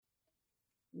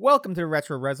Welcome to the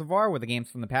Retro Reservoir, where the games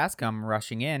from the past come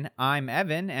rushing in. I'm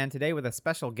Evan, and today with a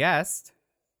special guest.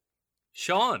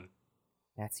 Sean.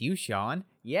 That's you, Sean.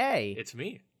 Yay. It's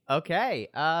me. Okay.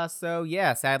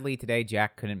 Sadly today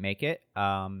Jack couldn't make it.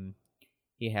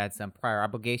 He had some prior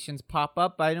obligations pop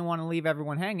up, but I didn't want to leave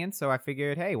everyone hanging, so I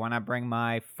figured, hey, why not bring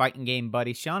my fighting game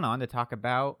buddy Sean on to talk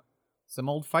about some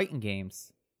old fighting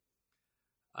games.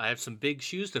 I have some big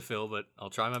shoes to fill, but I'll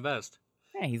try my best.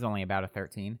 He's only about a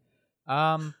 13.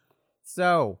 Sean,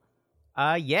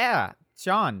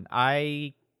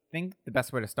 I think the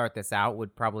best way to start this out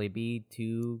would probably be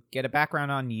to get a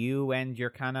background on you and your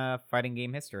kind of fighting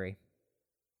game history.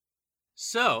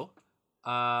 So,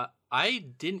 I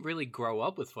didn't really grow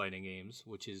up with fighting games,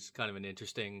 which is kind of an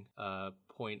interesting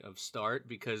point of start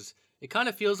because it kind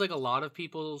of feels like a lot of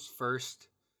people's first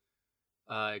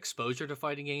exposure to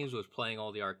fighting games was playing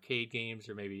all the arcade games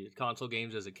or maybe console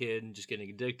games as a kid and just getting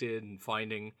addicted and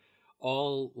finding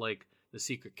all like the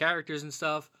secret characters and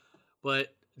stuff.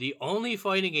 But the only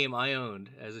fighting game I owned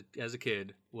as a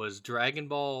kid was Dragon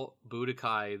Ball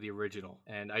Budokai, the original,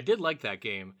 and I did like that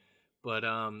game, but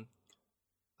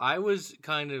I was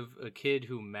kind of a kid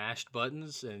who mashed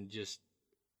buttons and just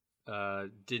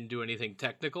didn't do anything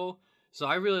technical. So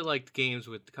I really liked games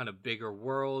with kind of bigger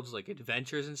worlds, like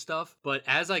adventures and stuff. But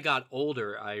as I got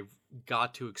older, I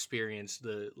got to experience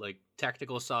the like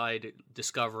technical side,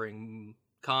 discovering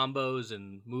combos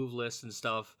and move lists and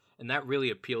stuff, and that really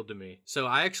appealed to me. So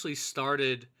I actually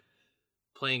started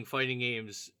playing fighting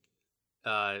games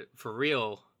for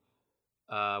real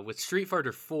with Street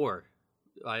Fighter 4.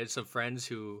 I had some friends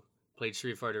who played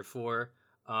Street Fighter 4.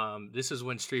 This is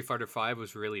when Street Fighter 5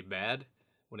 was really bad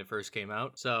when it first came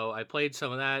out. So I played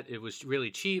some of that. It was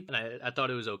really cheap, and I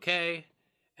thought it was okay.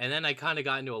 And then I kind of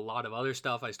got into a lot of other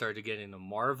stuff. I started to get into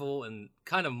Marvel, and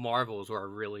kind of Marvel is where I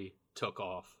really took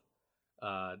off.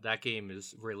 That game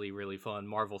is really, really fun.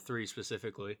 Marvel 3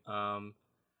 specifically.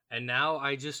 And now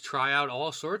I just try out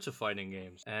all sorts of fighting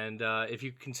games. And if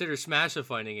you consider Smash a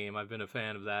fighting game, I've been a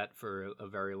fan of that for a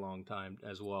very long time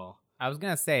as well. I was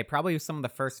going to say, probably some of the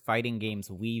first fighting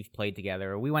games we've played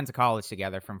together. We went to college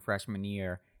together from freshman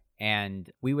year, and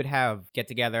we would have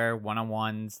get-together,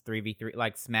 one-on-ones, 3v3,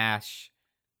 like Smash,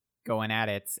 going at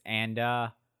it. And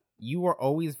you were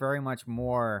always very much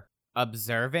more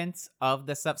observant of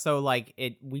the stuff. So, like,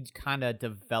 we kind of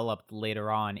developed later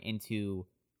on into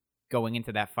going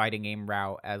into that fighting game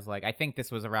route as, like, I think this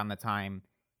was around the time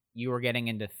you were getting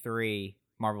into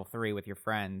Marvel 3 with your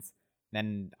friends.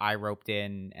 Then I roped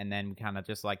in, and then kind of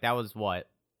just like, that was what,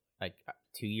 like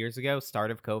 2 years ago,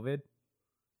 start of COVID?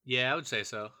 Yeah, I would say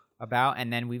so.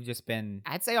 And then we've just been,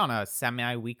 I'd say on a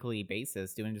semi-weekly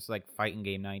basis, doing just like fighting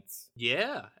game nights.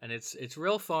 Yeah, and it's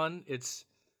real fun. It's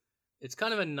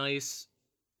kind of a nice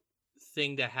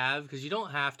thing to have because you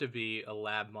don't have to be a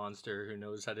lab monster who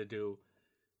knows how to do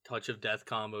touch of death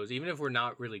combos. Even if we're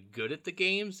not really good at the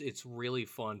games, it's really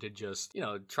fun to just,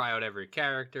 try out every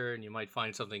character, and you might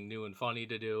find something new and funny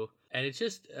to do. And it's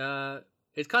just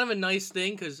it's kind of a nice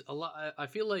thing because I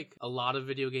feel like a lot of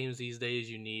video games these days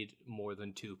you need more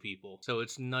than two people. So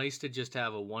it's nice to just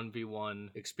have a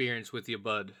 1v1 experience with your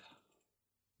bud.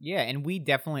 Yeah, and we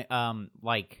definitely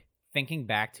like thinking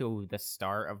back to the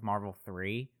start of Marvel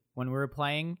 3 when we were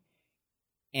playing,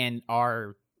 and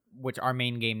our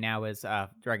main game now is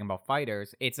Dragon Ball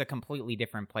FighterZ. It's a completely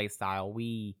different play style.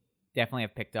 We definitely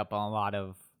have picked up on a lot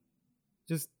of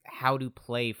just how to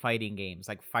play fighting games,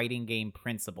 like fighting game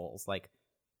principles, like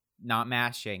not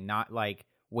mashing, not like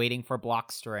waiting for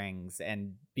block strings,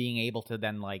 and being able to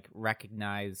then like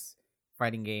recognize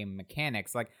fighting game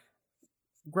mechanics. Like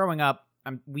growing up,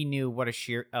 we knew what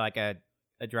a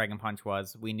Dragon Punch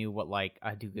was. We knew what like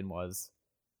a Hadouken was,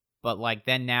 but like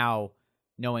then now,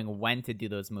 knowing when to do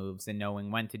those moves and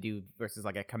knowing when to do versus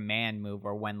like a command move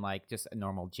or when like just a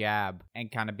normal jab,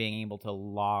 and kind of being able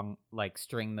to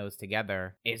string those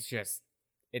together is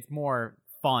it's more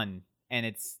fun, and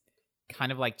it's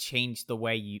kind of like changed the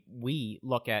way we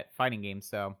look at fighting games.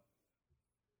 So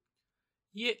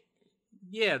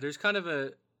yeah, there's kind of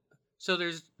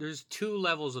there's two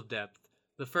levels of depth.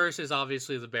 The first is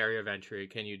obviously the barrier of entry.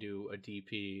 Can you do a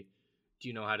DP? Do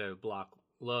you know how to block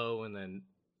low and then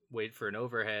wait for an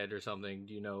overhead or something?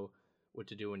 Do you know what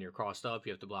to do when you're crossed up?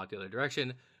 You have to block the other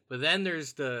direction. But then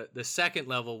there's the second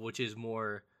level, which is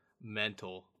more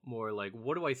mental, more like,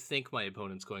 what do I think my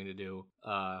opponent's going to do?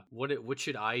 What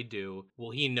should I do?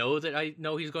 Will he know that I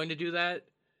know he's going to do that?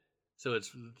 So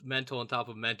it's mental on top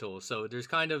of mental. So there's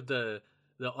kind of the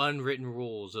unwritten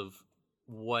rules of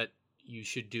what you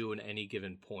should do in any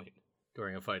given point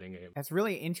during a fighting game. That's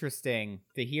really interesting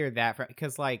to hear that,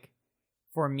 because like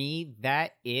For me,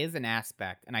 that is an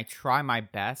aspect, and I try my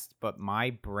best, but my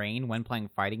brain, when playing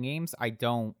fighting games, I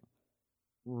don't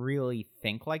really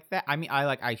think like that. I mean,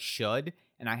 I should,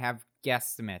 and I have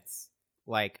guesstimates.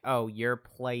 Like, oh, you're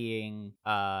playing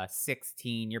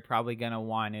 16, you're probably gonna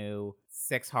want to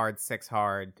 6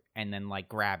 hard, and then like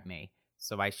grab me.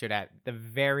 So I should at the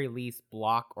very least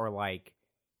block or like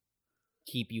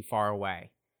keep you far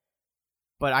away.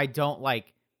 But I don't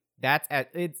like that's at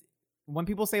it's when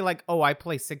people say like, oh, I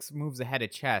play 6 moves ahead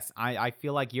of chess, I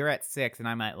feel like you're at 6 and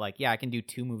I'm at like, yeah, I can do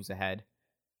 2 moves ahead.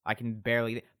 I can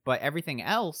barely, but everything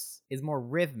else is more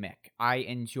rhythmic. I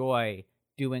enjoy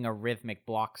doing a rhythmic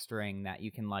block string that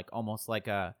you can like almost like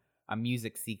a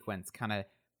music sequence kind of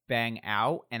bang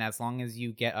out, and as long as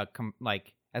you get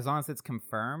as long as it's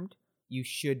confirmed, you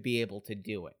should be able to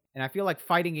do it. And I feel like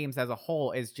fighting games as a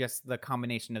whole is just the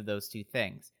combination of those two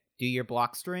things. Do your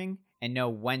block string and know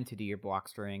when to do your block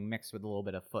string mixed with a little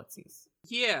bit of footsies.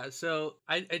 Yeah, so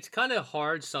it's kind of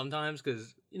hard sometimes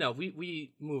because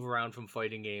we move around from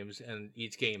fighting games, and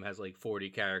each game has like 40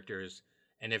 characters.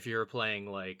 And if we're playing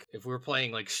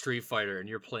like Street Fighter and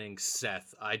you're playing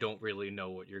Seth, I don't really know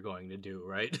what you're going to do,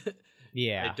 right?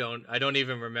 Yeah. I don't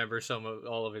even remember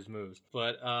all of his moves.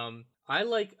 But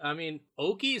I mean,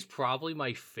 Oki is probably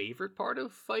my favorite part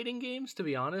of fighting games, to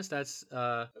be honest. That's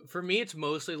for me it's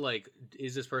mostly like,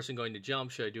 is this person going to jump?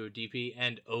 Should I do a DP?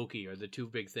 And Oki are the two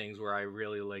big things where I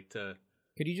really like to.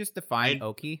 Could you just define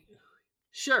Oki?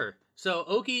 Sure. So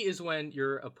Oki is when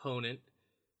your opponent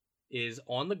is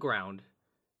on the ground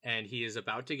and he is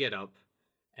about to get up,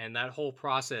 and that whole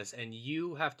process, and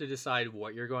you have to decide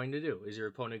what you're going to do. Is your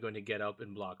opponent going to get up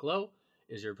and block low?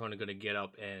 Is your opponent going to get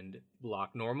up and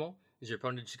block normal? Is your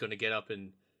opponent just going to get up and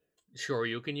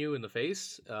Shoryuken you in the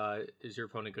face? Is your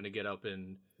opponent going to get up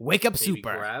and Wake Up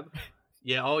Super grab?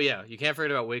 Yeah, oh yeah, you can't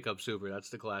forget about Wake Up Super. That's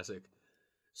the classic.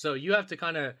 So you have to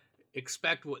kind of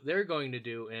expect what they're going to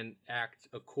do and act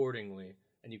accordingly.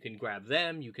 And you can grab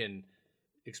them, you can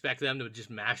expect them to just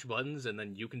mash buttons, and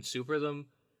then you can super them.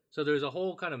 So there's a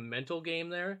whole kind of mental game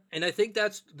there. And I think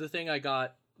that's the thing I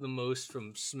got the most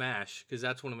from Smash, because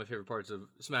that's one of my favorite parts of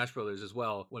Smash Brothers as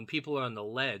well. When people are on the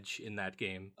ledge in that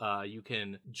game, you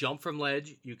can jump from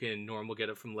ledge, you can normal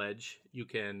get up from ledge, you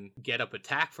can get up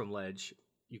attack from ledge,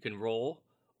 you can roll,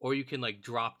 or you can like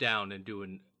drop down and do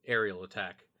an aerial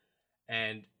attack.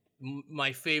 And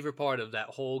my favorite part of that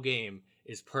whole game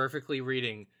is perfectly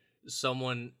reading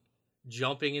someone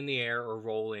jumping in the air or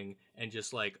rolling and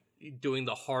just like doing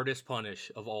the hardest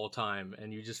punish of all time,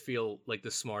 and you just feel like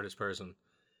the smartest person.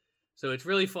 So it's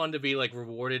really fun to be like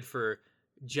rewarded for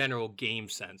general game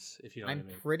sense, if you know what I mean.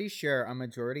 I'm pretty sure a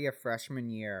majority of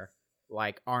freshman year,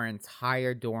 like our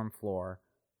entire dorm floor,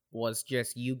 was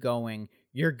just you going,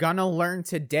 "You're gonna learn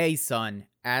today, son,"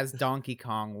 as Donkey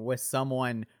Kong with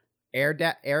someone air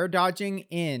dodging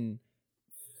in,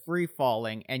 free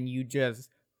falling, and you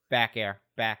just back air,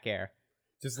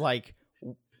 just like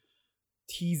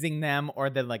teasing them, or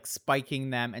then like spiking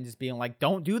them and just being like,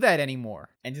 don't do that anymore,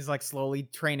 and just like slowly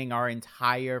training our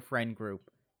entire friend group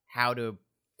how to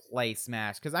play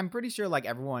Smash, because I'm pretty sure like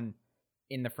everyone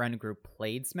in the friend group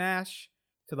played Smash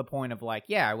to the point of like,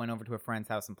 yeah, I went over to a friend's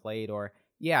house and played, or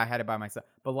yeah, I had it by myself.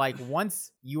 But like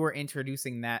once you were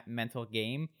introducing that mental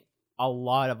game, a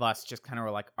lot of us just kind of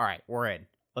were like, all right, we're in,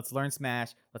 let's learn Smash,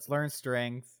 let's learn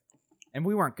strings. And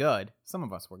we weren't good, some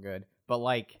of us were good, but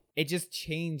like it just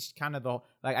changed kind of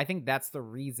like I think that's the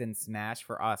reason Smash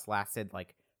for us lasted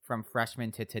like from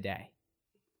freshman to today.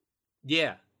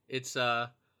 Yeah, it's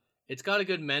got a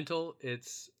good mental.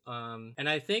 It's and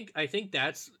I think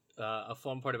that's a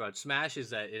fun part about Smash is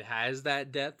that it has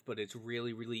that depth, but it's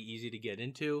really really easy to get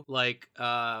into. Like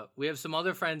we have some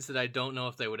other friends that I don't know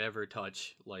if they would ever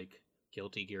touch, like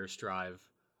Guilty Gear Strive,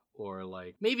 or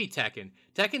like maybe Tekken.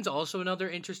 Tekken's also another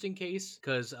interesting case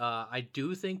because I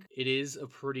do think it is a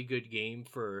pretty good game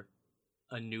for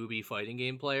a newbie fighting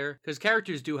game player, because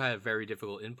characters do have very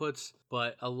difficult inputs,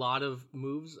 but a lot of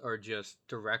moves are just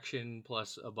direction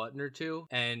plus a button or two,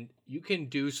 and you can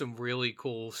do some really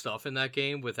cool stuff in that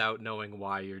game without knowing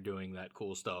why you're doing that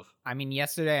cool stuff. I mean,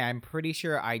 yesterday I'm pretty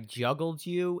sure I juggled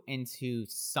you into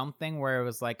something where it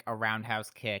was like a roundhouse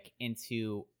kick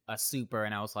into a super,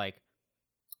 and I was like,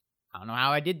 I don't know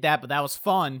how I did that, but that was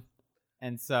fun.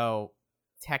 And so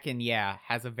Tekken, yeah,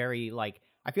 has a very like,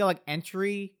 I feel like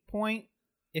entry point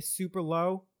is super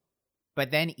low,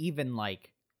 but then even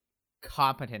like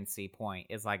competency point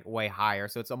is like way higher.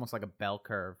 So it's almost like a bell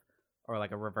curve, or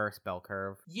like a reverse bell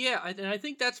curve. Yeah, and I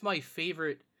think that's my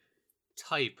favorite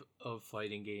type of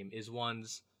fighting game, is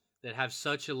ones that have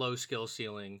such a low skill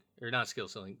ceiling, or not skill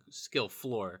ceiling, skill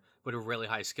floor, but a really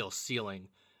high skill ceiling.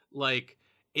 Like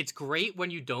it's great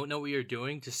when you don't know what you're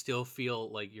doing to still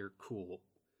feel like you're cool.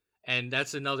 And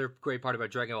that's another great part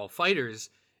about Dragon Ball Fighters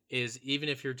is even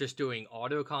if you're just doing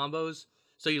auto combos,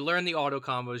 so you learn the auto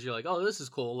combos, you're like, oh, this is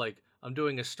cool. Like I'm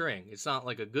doing a string. It's not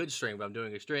like a good string, but I'm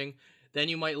doing a string. Then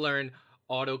you might learn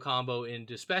auto combo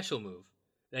into special move.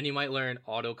 Then you might learn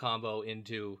auto combo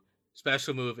into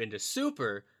special move into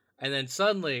super. And then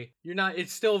suddenly you're not,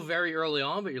 it's still very early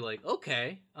on, but you're like,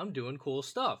 okay, I'm doing cool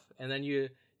stuff. And then you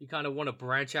kind of want to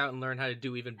branch out and learn how to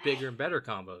do even bigger and better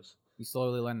combos. You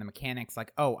slowly learn the mechanics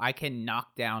like, oh, I can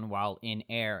knock down while in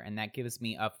air, and that gives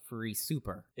me a free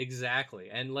super. Exactly.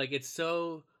 And like it's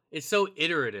so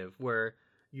iterative where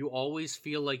you always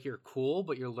feel like you're cool,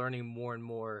 but you're learning more and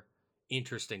more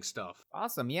interesting stuff.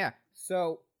 Awesome, yeah.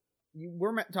 So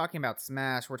we're talking about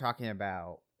Smash, we're talking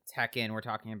about Tekken, we're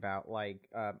talking about like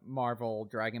Marvel,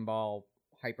 Dragon Ball,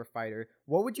 Hyper Fighter.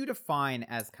 What would you define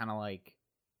as kind of like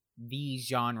these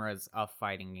genres of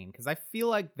fighting game? Because I feel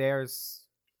like there's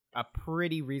a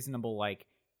pretty reasonable like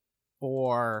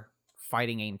 4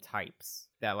 fighting game types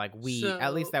that like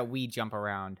at least that we jump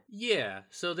around. Yeah,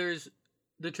 so there's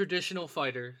the traditional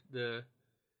fighter,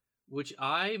 which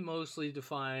I mostly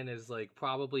define as like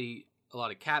probably a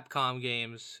lot of Capcom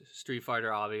games, Street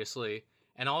Fighter obviously,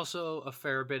 and also a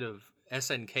fair bit of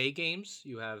SNK games.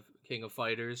 You have King of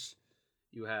Fighters,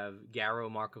 you have Garou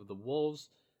Mark of the Wolves,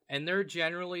 and they're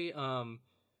generally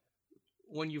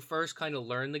when you first kind of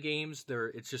learn the games,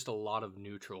 it's just a lot of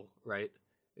neutral, right?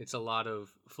 It's a lot of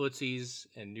footsies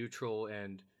and neutral,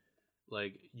 and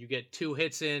like you get 2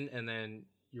 hits in, and then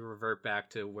you revert back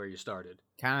to where you started.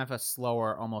 Kind of a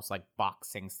slower, almost like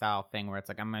boxing style thing where it's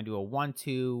like I'm gonna do a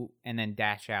 1-2 and then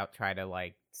dash out, try to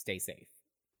like stay safe.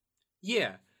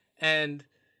 Yeah, and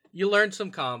you learn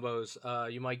some combos.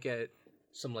 You might get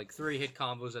some like 3-hit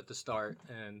combos at the start,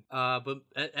 and but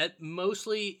at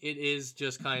mostly it is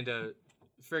just kind of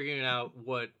figuring out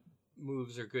what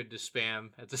moves are good to spam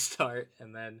at the start,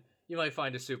 and then you might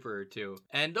find a super or 2,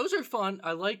 and those are fun.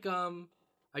 I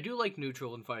do like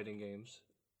neutral in fighting games.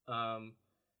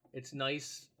 It's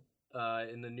nice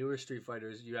in the newer Street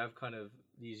Fighters. You have kind of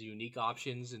these unique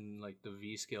options in like the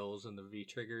V skills and the V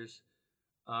triggers.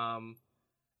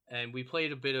 And we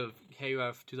played a bit of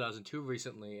KOF 2002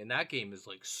 recently, and that game is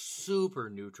like super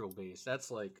neutral based.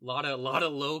 That's like a lot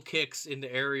of low kicks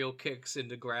into aerial kicks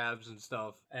into grabs and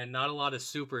stuff, and not a lot of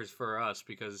supers for us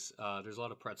because there's a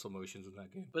lot of pretzel motions in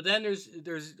that game. But then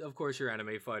there's of course your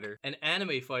anime fighter, and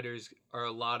anime fighters are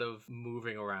a lot of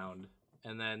moving around,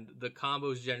 and then the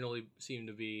combos generally seem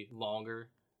to be longer.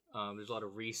 There's a lot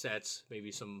of resets,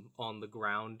 maybe some on the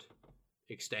ground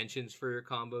extensions for your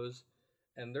combos,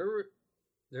 and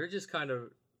they're just kind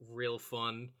of real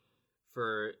fun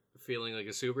for feeling like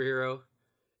a superhero.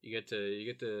 You get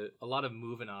to a lot of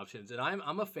movement options, and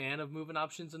I'm a fan of movement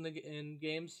options in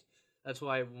games. That's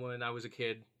why when I was a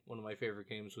kid, one of my favorite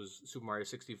games was Super Mario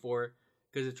 64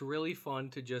 because it's really fun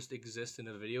to just exist in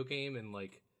a video game and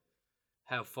like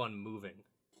have fun moving.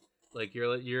 Like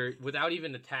you're without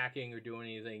even attacking or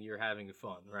doing anything, you're having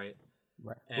fun, right?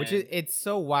 Right. Which is it's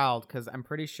so wild because I'm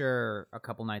pretty sure a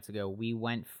couple nights ago we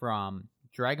went from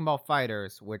Dragon Ball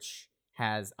Fighters, which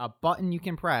has a button you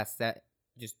can press that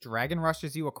just Dragon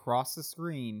Rushes you across the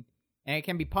screen, and it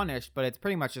can be punished, but it's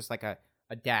pretty much just like a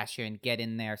dash in, get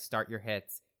in there, start your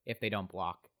hits if they don't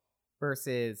block.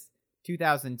 Versus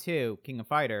 2002 King of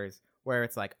Fighters, where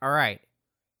it's like, all right,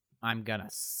 I'm gonna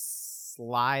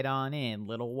slide on in,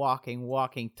 little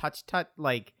walking, touch,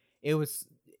 like it was.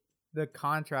 The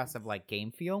contrast of like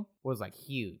game feel was like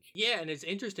huge. Yeah, and it's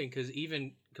interesting because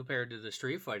even compared to the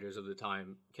Street Fighters of the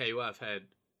time, KOF had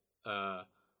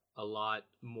a lot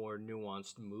more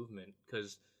nuanced movement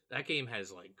because that game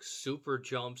has like super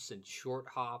jumps and short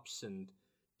hops and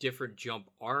different jump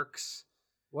arcs.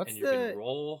 What's and you can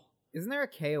roll? Isn't there a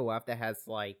KOF that has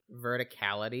like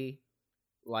verticality,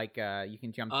 like you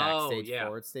can jump backstage,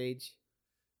 forward stage?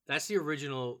 That's the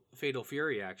original Fatal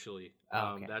Fury, actually.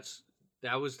 Oh, okay.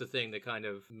 That was the thing that kind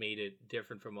of made it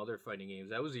different from other fighting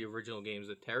games. That was the original games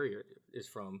that Terry is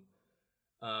from.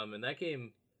 And that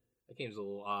game's a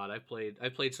little odd. I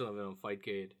played some of it on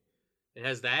Fightcade. It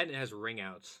has that and it has ring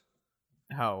outs.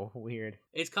 Oh, weird.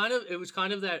 It was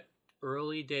kind of that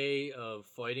early day of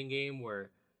fighting game where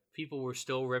people were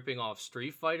still ripping off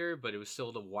Street Fighter, but it was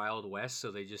still the Wild West,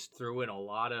 so they just threw in a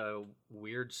lot of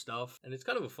weird stuff. And it's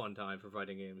kind of a fun time for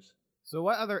fighting games. So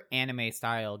what other anime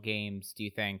style games do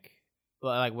you think?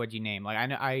 Like, what'd you name? Like,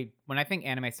 when I think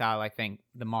anime style, I think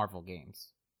the Marvel games,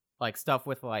 like stuff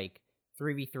with like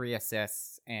 3v3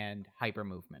 assists and hyper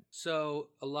movement. So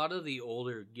a lot of the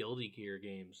older Guilty Gear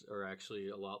games are actually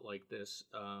a lot like this.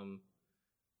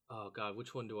 Oh god,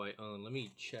 which one do I own? Let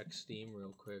me check Steam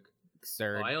real quick.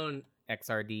 Xrd, Oh, I own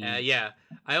XRD. yeah,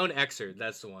 I own Xrd.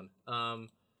 That's the one.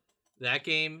 That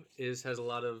game has a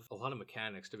lot of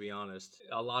mechanics, to be honest.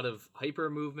 A lot of hyper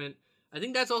movement. I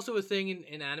think that's also a thing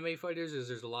in anime fighters. Is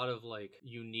there's a lot of like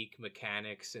unique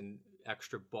mechanics and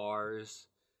extra bars.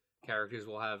 Characters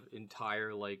will have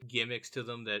entire like gimmicks to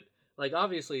them that, like,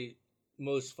 obviously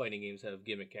most fighting games have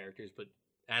gimmick characters, but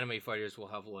anime fighters will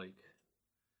have like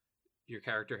your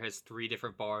character has 3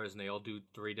 different bars and they all do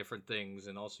 3 different things,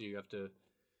 and also you have to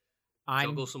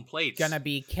juggle I'm some plates. gonna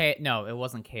be no, it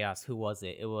wasn't Chaos. Who was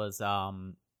it? It was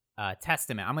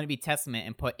Testament. I'm gonna be Testament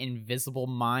and put invisible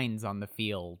mines on the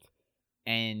field.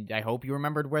 And I hope you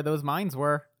remembered where those mines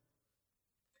were.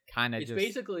 It's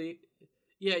basically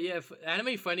yeah.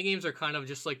 Anime fighting games are kind of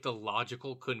just like the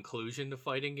logical conclusion to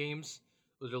fighting games.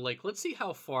 They're like, let's see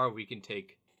how far we can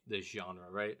take this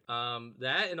genre, right?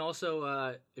 That, and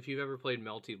also if you've ever played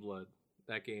Melty Blood,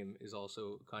 that game is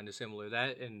also kind of similar.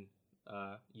 That and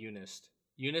Unist.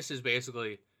 Unist is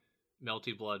basically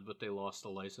Melty Blood, but they lost the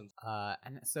license.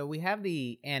 And so we have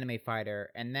the anime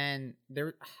fighter, and then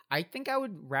I think I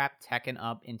would wrap Tekken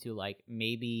up into like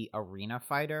maybe arena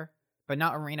fighter, but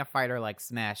not arena fighter like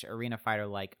Smash, arena fighter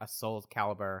like a Soul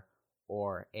Calibur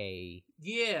or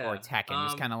or Tekken,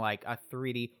 just kind of like a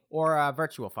 3D or a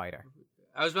Virtua Fighter.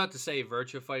 I was about to say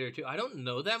Virtua Fighter too. I don't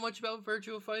know that much about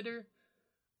Virtua Fighter.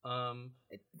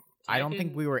 I don't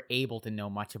think we were able to know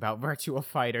much about Virtua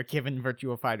Fighter given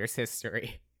Virtua Fighter's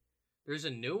history. There's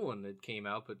a new one that came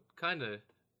out, but kind of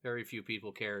very few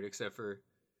people cared, except for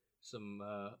some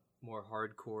more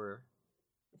hardcore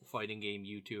fighting game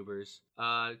YouTubers.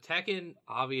 Tekken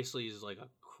obviously is like a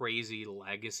crazy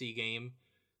legacy game.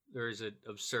 There's an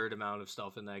absurd amount of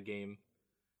stuff in that game.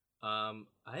 I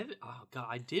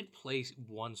did play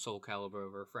one Soul Calibur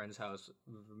over a friend's house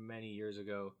many years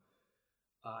ago.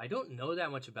 I don't know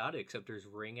that much about it, except there's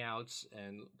ring outs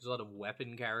and there's a lot of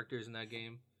weapon characters in that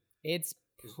game. It's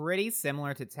pretty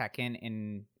similar to Tekken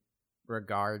in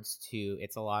regards to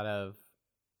it's a lot of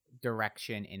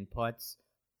direction inputs,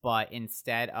 but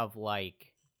instead of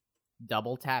like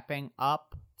double tapping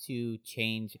up to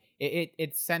change,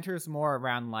 it centers more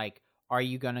around like, are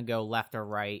you gonna go left or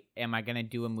right? Am I gonna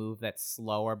do a move that's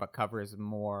slower but covers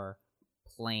more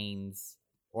planes,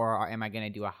 or am I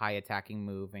gonna do a high attacking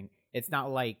move? And it's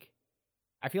not like,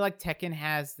 I feel like Tekken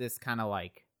has this kind of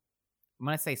like, I'm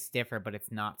gonna say stiffer, but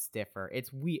it's not stiffer.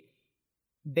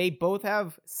 They both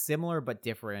have similar but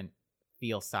different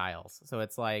feel styles. So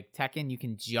it's like Tekken, you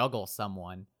can juggle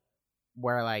someone,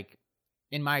 where like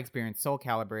in my experience, Soul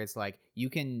Calibur is like you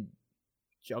can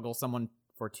juggle someone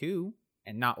for 2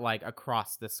 and not like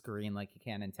across the screen like you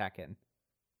can in Tekken.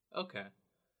 Okay.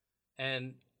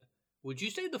 And would you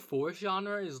say the fourth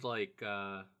genre is like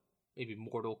maybe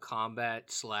Mortal Kombat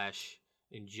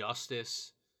 /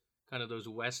 Injustice? Kind of those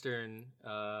Western.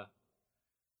 I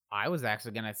was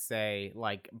actually gonna say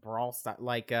like brawl style,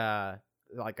 like a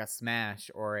Smash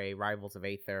or a Rivals of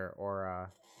Aether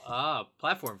or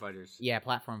platform fighters. Yeah,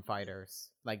 platform fighters.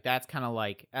 Like that's kind of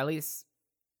like, at least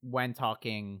when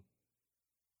talking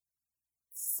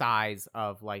size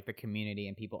of like the community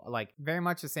and people, like very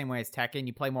much the same way as Tekken.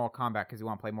 You play Mortal Kombat because you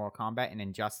want to play Mortal Kombat, and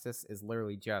Injustice is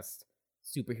literally just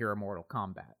superhero Mortal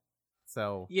Kombat.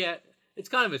 So yeah. It's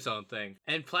kind of its own thing.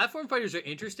 And platform fighters are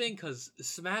interesting because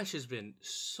Smash has been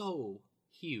so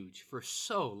huge for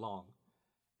so long.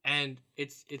 And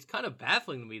it's kind of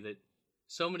baffling to me that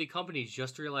so many companies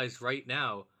just realized right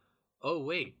now, oh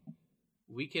wait,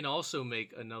 we can also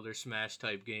make another Smash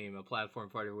type game, a platform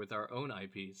fighter with our own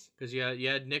IPs. Because you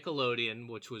had Nickelodeon,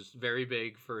 which was very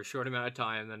big for a short amount of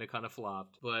time, then it kind of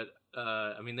flopped. But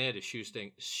I mean, they had a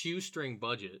shoestring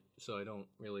budget, so I don't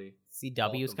really.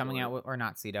 CW's coming out with, or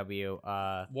not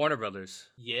CW? Warner Brothers.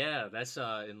 Yeah, that's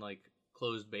in like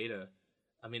closed beta.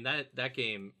 I mean, that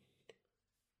game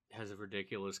has a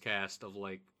ridiculous cast of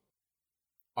like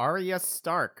Arya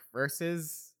Stark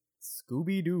versus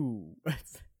Scooby-Doo.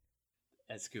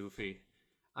 That's goofy.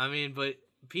 I mean, but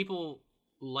people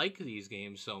like these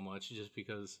games so much just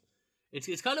because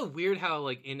it's kind of weird how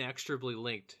like inextricably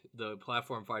linked the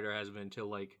platform fighter has been to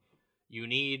like, you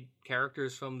need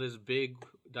characters from this big,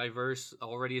 diverse,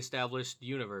 already established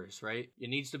universe, right? It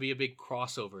needs to be a big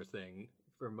crossover thing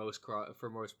for most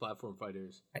platform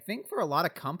fighters. I think for a lot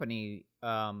of company,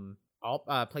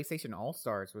 PlayStation All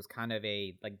Stars was kind of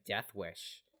a like death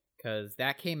wish, because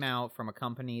that came out from a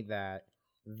company that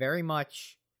very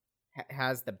much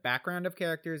has the background of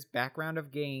characters, background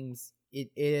of games. It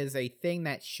is a thing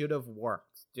that should have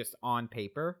worked just on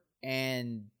paper,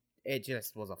 and it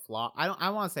just was a flop. I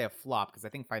want to say a flop because I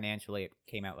think financially it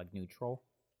came out like neutral,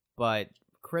 but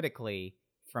critically,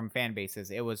 from fan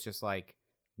bases, it was just like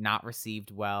not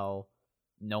received well.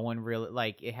 No one really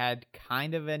like it had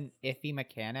kind of an iffy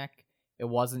mechanic. It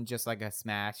wasn't just like a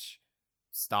Smash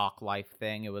stock life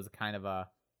thing. It was kind of a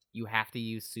you have to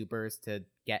use supers to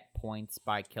get points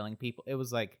by killing people. It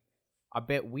was like a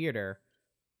bit weirder.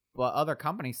 But other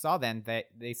companies saw then that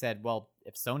they said, well,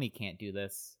 if Sony can't do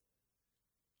this,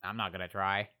 I'm not gonna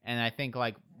try. And I think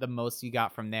like the most you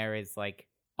got from there is like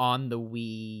on the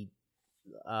Wii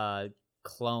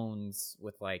clones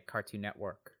with like Cartoon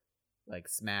Network, like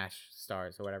Smash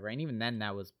Stars or whatever. And even then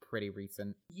that was pretty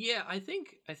recent. Yeah, I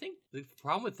think the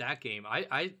problem with that game,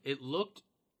 I it looked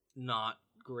not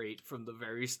great from the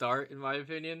very start, in my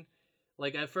opinion.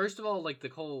 Like, at first of all, like the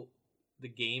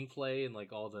gameplay and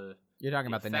like all the You're talking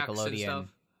about the effects and Nickelodeon.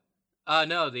 stuff.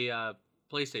 No, the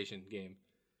PlayStation game.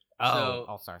 Oh, So,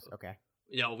 All Stars. Okay.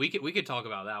 You know, we could talk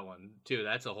about that one too.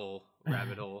 That's a whole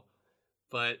rabbit hole.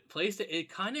 But PlayStation, it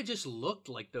kind of just looked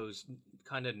like those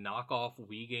kind of knockoff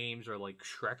Wii games, or like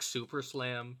Shrek Super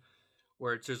Slam,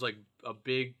 where it's just like a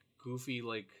big goofy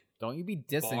like. Don't you be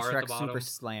dissing bar at the Shrek Super bottom.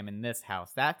 Slam in this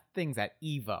house. That thing's at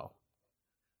Evo.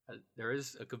 There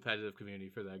is a competitive community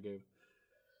for that game.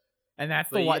 And that's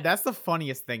But yeah. that's the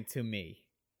funniest thing to me.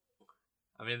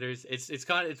 I mean,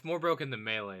 it's more broken than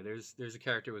Melee. There's a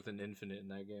character with an infinite in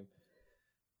that game.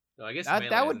 So I guess Melee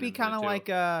That has would an be kind of infinite,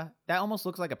 too. like that almost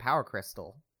looks like a Power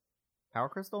Crystal. Power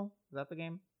Crystal? Is that the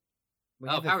game?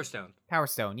 Power Stone. Power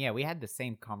Stone. Yeah, we had the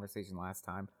same conversation last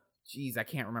time. Jeez, I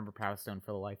can't remember Power Stone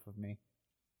for the life of me.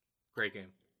 Great game.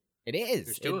 It is.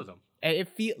 There's two of them. It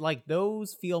feel like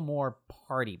those feel more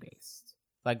party based.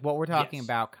 Like what we're talking Yes.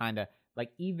 about, kind of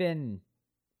like even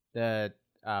the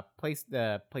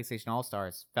PlayStation All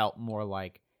Stars felt more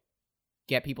like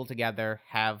get people together,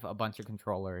 have a bunch of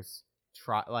controllers,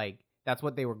 try like that's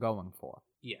what they were going for.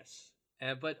 Yes.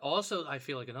 But also, I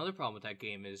feel like another problem with that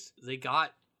game is they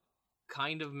got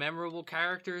kind of memorable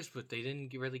characters, but they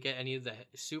didn't really get any of the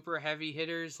super heavy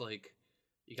hitters. Like,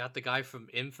 you got the guy from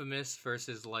Infamous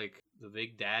versus like the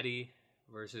Big Daddy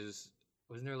versus,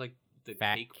 wasn't there like the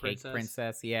Fat Cake Cake Princess?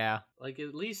 Princess, yeah. Like,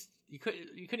 at least you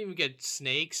couldn't even get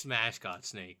Snake. Smash got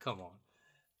Snake. Come on.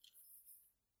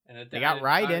 And They got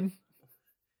Raiden.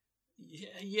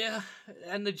 Yeah,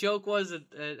 and the joke was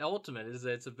at Ultimate is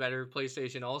that it's a better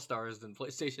PlayStation All Stars than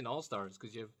PlayStation All Stars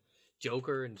because you have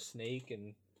Joker and Snake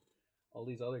and all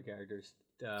these other characters.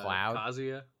 Cloud.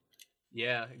 Kazuya.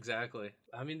 Yeah, exactly.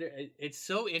 I mean, it's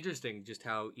so interesting just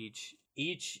how each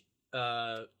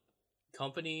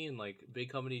company and like big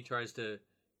company tries to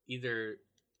either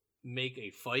make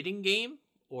a fighting game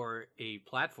or a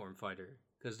platform fighter,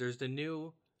 because there's the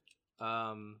new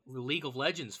League of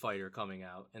Legends fighter coming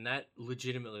out, and that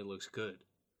legitimately looks good.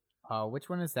 Oh, which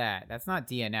one is that? That's not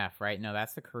DNF, right? No,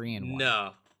 that's the Korean one.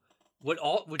 No,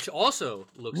 which also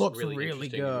looks really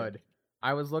interesting. good.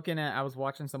 I was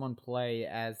watching someone play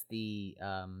as the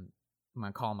I'm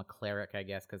gonna call him a cleric, I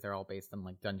guess, because they're all based on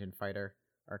like dungeon fighter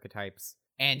archetypes,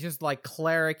 and just like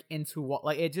cleric into what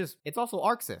like it's also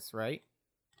Arxis, right?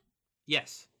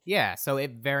 Yes. Yeah, so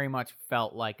it very much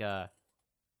felt like a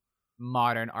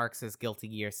modern Arxis Guilty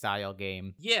Gear style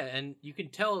game. Yeah, and you can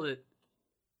tell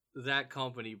that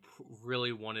company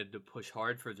really wanted to push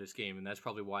hard for this game, and that's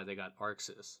probably why they got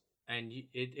Arxis. And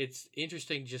it's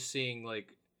interesting just seeing,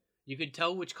 like, you can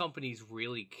tell which companies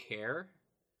really care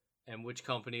and which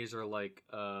companies are like,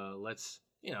 let's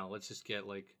just get,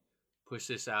 like, push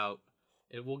this out.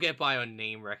 We'll get by on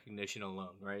name recognition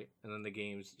alone, right? And then the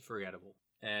game's forgettable.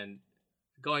 And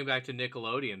going back to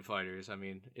Nickelodeon fighters, I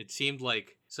mean, it seemed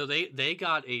like... So they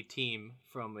got a team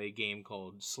from a game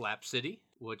called Slap City,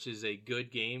 which is a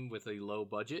good game with a low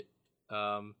budget.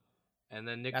 And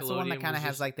then Nickelodeon... That's the one that kind of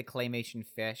has, like, the claymation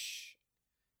fish.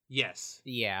 Yes.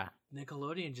 Yeah.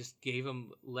 Nickelodeon just gave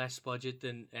them less budget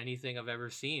than anything I've ever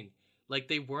seen. Like,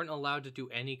 they weren't allowed to do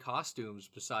any costumes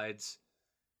besides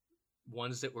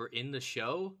ones that were in the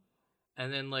show.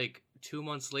 And then, like, 2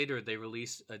 months later, they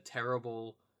released a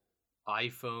terrible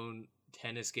iPhone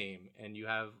tennis game, and you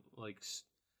have like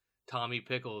Tommy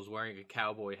Pickles wearing a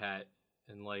cowboy hat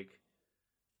and like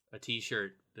a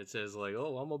t-shirt that says like,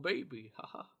 "Oh, I'm a baby."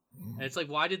 Haha. And it's like,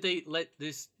 why did they let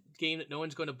this game that no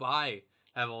one's going to buy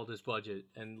have all this budget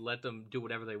and let them do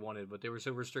whatever they wanted? But they were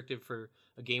so restrictive for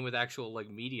a game with actual like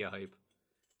media hype.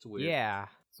 It's weird. Yeah.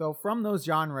 So from those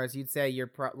genres, you'd say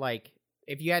you're like,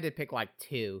 if you had to pick like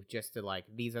two just to like,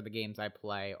 these are the games I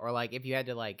play, or like if you had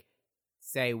to like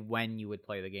say when you would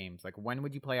play the games, like when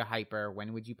would you play a hyper,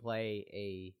 when would you play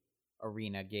a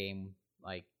arena game,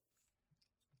 like...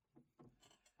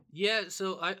 Yeah,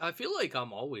 so I feel like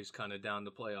I'm always kind of down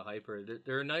to play a hyper.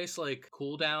 They're a nice like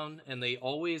cooldown, and I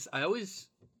always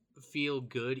feel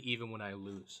good even when I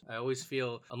lose. I always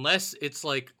feel, unless it's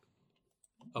like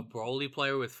a Broly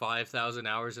player with 5,000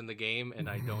 hours in the game and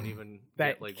I don't even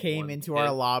that get like came one into hit.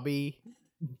 our lobby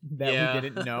that Yeah. we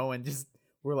didn't know, and just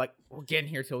we're like, we're getting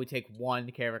here till we take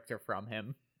one character from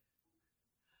him.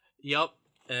 Yep.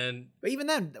 And But even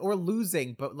then, we're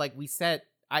losing. But like we said,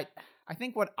 I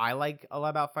think what I like a lot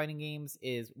about fighting games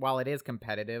is, while it is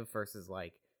competitive versus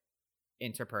like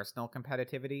interpersonal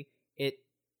competitivity, it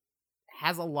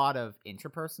has a lot of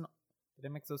interpersonal. Did I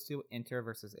mix those two? Inter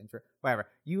versus intra. Whatever.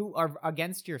 You are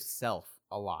against yourself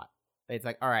a lot. It's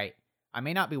like, all right, I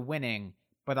may not be winning,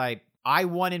 but I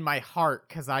won in my heart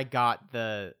because I got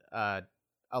the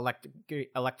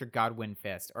electric Godwin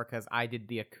fist, or because I did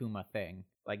the Akuma thing.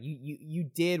 Like you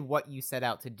did what you set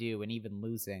out to do, and even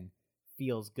losing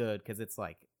feels good because it's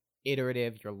like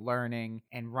iterative. You're learning,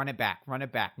 and run it back,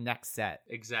 next set.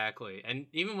 exactly. And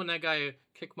even when that guy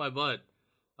kicked my butt,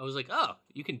 I was like, oh,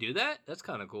 you can do that? That's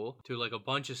kind of cool. To like a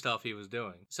bunch of stuff he was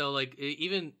doing. So like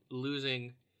even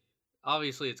losing,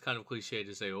 obviously it's kind of cliche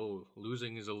to say, oh,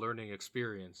 losing is a learning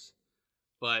experience.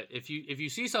 But if you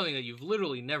see something that you've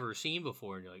literally never seen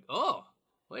before and you're like, oh,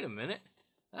 wait a minute,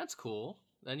 that's cool.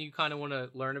 Then you kind of want to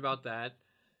learn about that,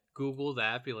 Google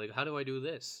that, be like, how do I do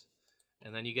this?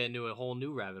 And then you get into a whole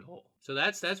new rabbit hole. So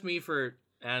that's me for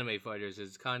anime fighters.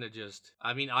 It's kind of just,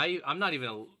 I mean, I'm not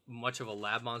even much of a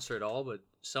lab monster at all, but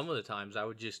some of the times I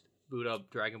would just boot up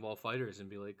Dragon Ball Fighters and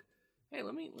be like, hey,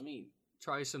 let me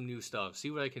try some new stuff, see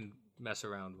what I can mess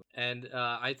around with. And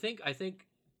I think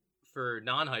for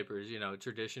non-hypers, you know,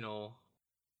 traditional,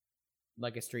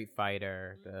 Like a Street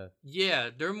Fighter.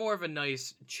 yeah, they're more of a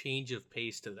nice change of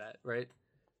pace to that, right?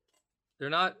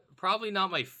 They're probably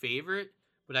not my favorite,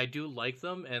 but I do like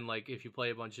them. And like, if you play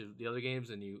a bunch of the other games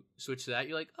and you switch to that,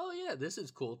 you're like, oh yeah, this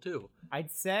is cool too. I'd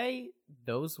say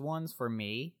those ones for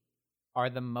me are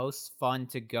the most fun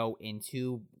to go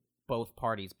into both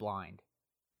parties blind.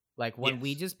 Like when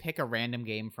we Yes. just pick a random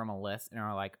game from a list and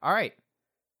are like, all right,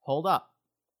 hold up.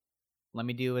 Let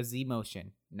me do a Z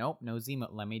motion. Nope, no Z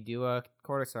motion. Let me do a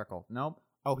quarter circle. Nope.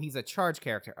 Oh, he's a charge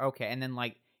character. Okay, and then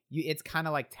like it's kind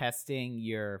of like testing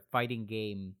your fighting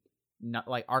game,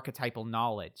 like archetypal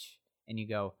knowledge, and you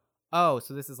go, oh,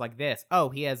 so this is like this. Oh,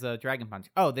 he has a dragon punch.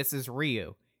 Oh, this is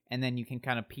Ryu, and then you can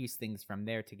kind of piece things from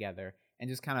there together, and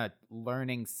just kind of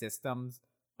learning systems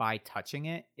by touching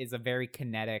it is a very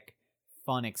kinetic,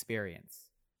 fun experience.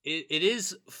 It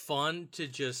is fun to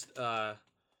just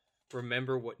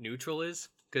remember what neutral is,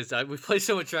 because we play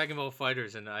so much Dragon Ball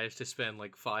Fighters and I have to spend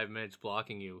like 5 minutes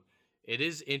blocking you. It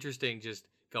is interesting just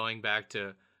going back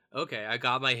to, okay, I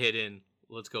got my hit in,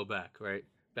 let's go back, right?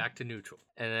 Back to neutral.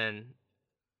 And then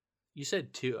you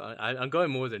said 2. I'm going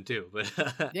more than 2, but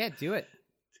Yeah, do it.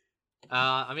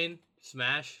 I mean,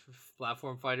 Smash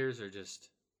platform fighters are just,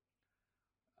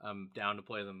 I'm down to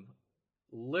play them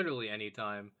literally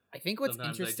anytime. I think what's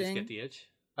Sometimes interesting I just get the itch.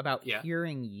 about Yeah.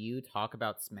 hearing you talk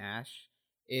about Smash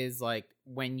is like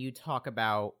when you talk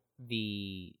about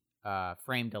the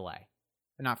frame delay,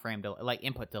 not frame delay, like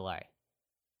input delay,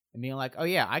 and being like, oh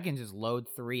yeah, I can just load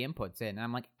 3 inputs in, and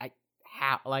I'm like,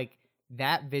 like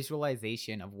that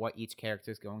visualization of what each character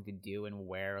is going to do and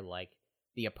where like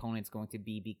the opponent's going to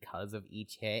be because of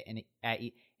each hit, and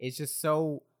it's just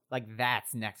so like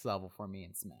that's next level for me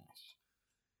in Smash.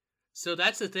 So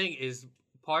that's the thing is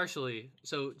partially,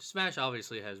 so Smash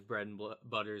obviously has bread and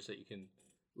butters that you can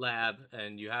lab,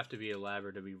 and you have to be a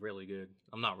labber to be really good.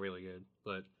 I'm not really good,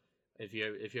 but if you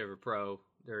have a pro,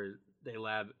 they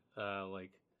lab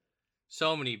like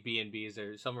so many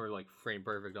B&Bs. Some are like frame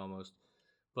perfect almost.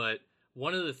 But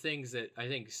one of the things that I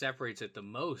think separates it the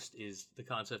most is the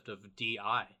concept of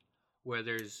DI, where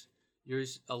there's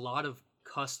a lot of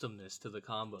customness to the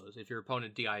combos. If your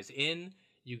opponent DIs in,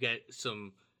 you get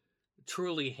some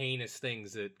truly heinous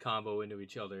things that combo into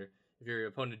each other. If your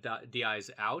opponent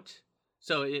DIs out,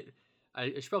 so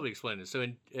I should probably explain this. So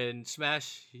in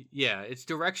Smash, yeah, it's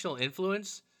directional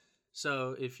influence.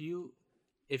 So if you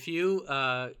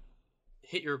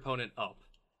hit your opponent up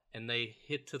and they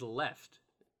hit to the left,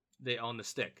 they on the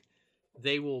stick,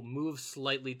 they will move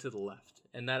slightly to the left,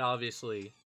 and that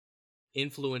obviously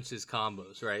influences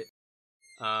combos, right?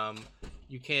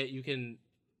 You can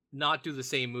not do the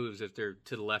same moves if they're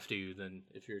to the left of you than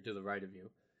if you're to the right of you.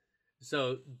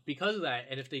 So because of that,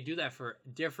 and if they do that for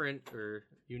different or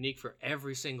unique for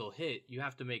every single hit, you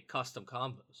have to make custom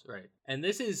combos, right? And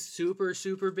this is super,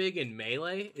 super big in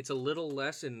Melee. It's a little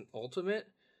less in Ultimate,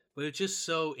 but it's just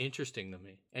so interesting to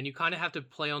me. And you kind of have to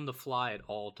play on the fly at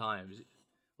all times.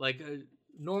 Like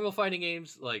normal fighting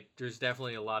games, like there's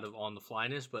definitely a lot of on the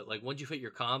flyness, but like once you hit your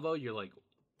combo, you're like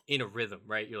in a rhythm,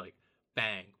 right? You're like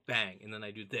bang, bang, and then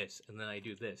I do this, and then I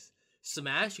do this.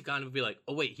 Smash, you kind of be like,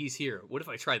 oh wait, he's here. What if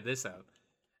I try this out?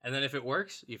 And then if it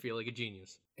works, you feel like a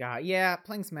genius. God, yeah,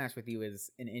 playing Smash with you is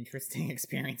an interesting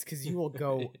experience because you will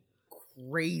go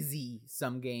crazy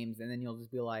some games, and then you'll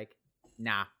just be like,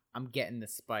 nah, I'm getting the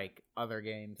spike other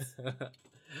games.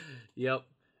 Yep.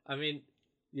 I mean,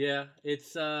 yeah,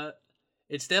 it's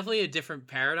definitely a different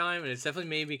paradigm, and it's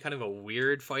definitely made me kind of a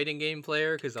weird fighting game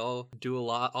player because I'll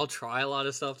try a lot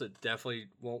of stuff that definitely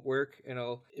won't work, and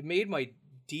it made my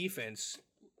defense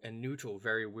and neutral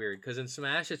very weird because in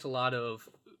Smash it's a lot of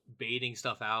baiting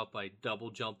stuff out by double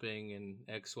jumping and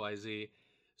XYZ.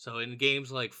 So in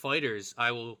games like Fighters,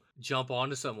 I will jump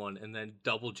onto someone and then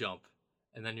double jump,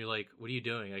 and then you're like, "What are you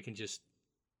doing? I can just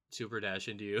super dash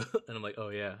into you," and I'm like, "Oh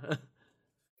yeah."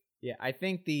 Yeah, I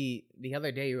think the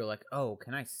other day you were like, "Oh,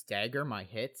 can I stagger my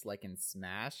hits like in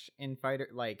Smash in Fighter?"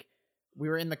 Like we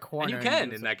were in the corner. And you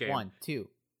can in that game. 1, 2,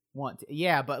 1, 2.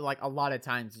 Yeah, but like a lot of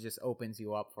times it just opens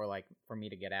you up for me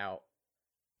to get out.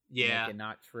 Yeah, make it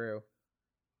not true.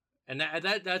 And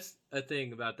that's a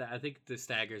thing about that. I think the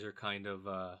staggers are kind of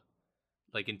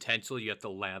like intentional. You have to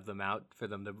lab them out for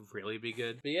them to really be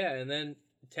good. But yeah, and then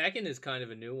Tekken is kind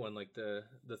of a new one, like the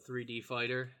 3D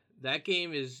fighter. That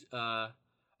game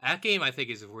I think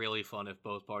is really fun if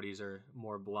both parties are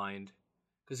more blind,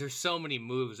 because there's so many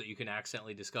moves that you can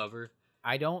accidentally discover.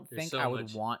 I don't think I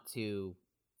would want to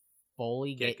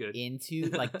fully get into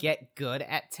like get good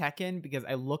at Tekken, because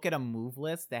I look at a move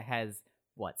list that has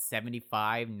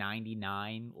 75,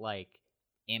 99 like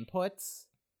inputs,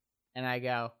 and I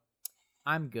go,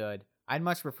 I'm good. I'd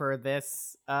much prefer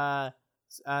this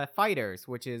Fighters,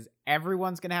 which is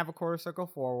everyone's gonna have a quarter circle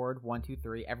forward, 1, 2,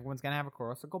 3. Everyone's gonna have a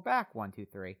quarter circle back, 1, 2,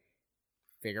 3.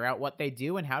 Figure out what they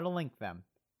do and how to link them.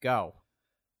 Go.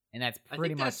 And that's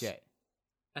pretty much it.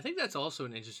 I think that's also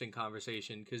an interesting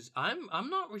conversation, because I'm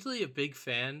not really a big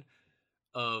fan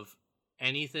of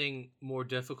anything more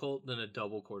difficult than a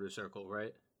double quarter circle,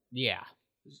 right? Yeah.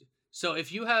 So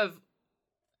if you have,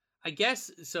 I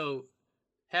guess, so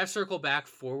half circle back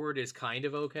forward is kind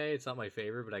of okay. It's not my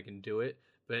favorite, but I can do it.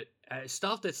 But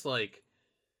stuff that's like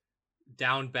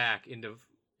down back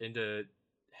into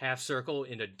half circle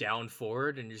into down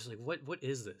forward, and you're just like, what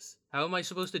is this? How am I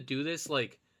supposed to do this?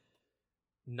 Like,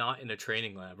 not in a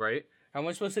training lab, right? How am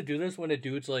I supposed to do this when a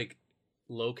dude's like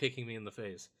low kicking me in the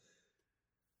face?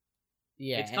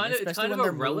 Yeah, especially when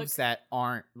they're moves that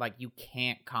aren't like you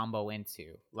can't combo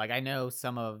into. Like I know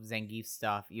some of Zangief's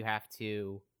stuff, you have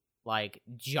to like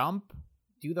jump,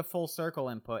 do the full circle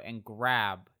input, and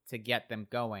grab to get them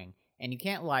going, and you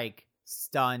can't like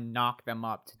stun, knock them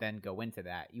up to then go into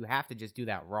that. You have to just do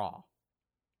that raw.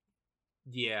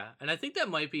 Yeah, and I think that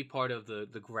might be part of the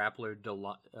grappler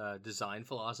design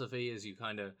philosophy, is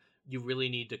you really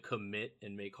need to commit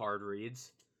and make hard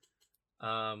reads.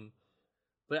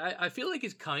 But I feel like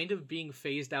it's kind of being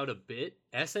phased out a bit.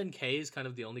 SNK is kind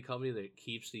of the only company that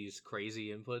keeps these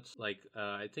crazy inputs. Like,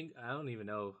 I don't even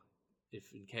know if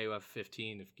in KOF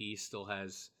 15, if Geese still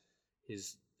has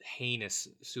his heinous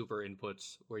super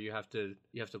inputs where you have to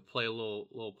play a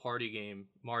little party game,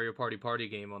 Mario Party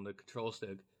game on the control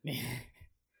stick.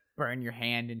 Burn your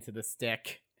hand into the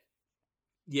stick.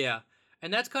 Yeah,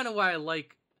 and that's kind of why I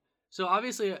like. So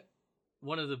obviously,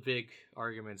 one of the big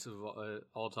arguments of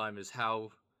all time is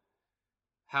how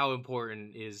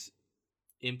important is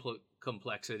input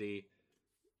complexity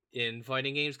in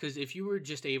fighting games. Because if you were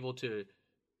just able to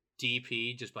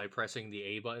DP just by pressing the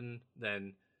A button,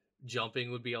 then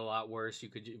jumping would be a lot worse.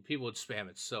 People would spam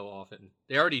it so often.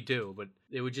 They already do, but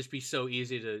it would just be so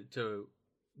easy to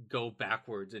go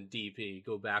backwards and DP,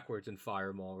 go backwards and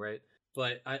fire maul, right?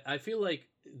 But I feel like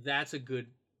that's a good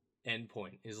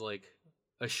endpoint, is like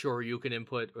a Shoryuken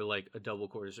input or like a double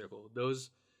quarter circle.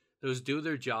 Those do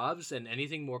their jobs, and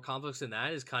anything more complex than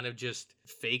that is kind of just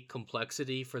fake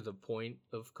complexity for the point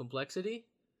of complexity,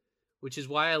 which is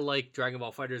why I like Dragon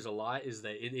Ball FighterZ a lot, is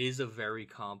that it is a very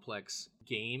complex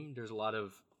game. There's a lot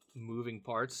of moving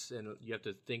parts, and you have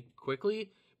to think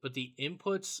quickly, but the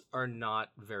inputs are not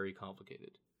very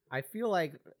complicated. I feel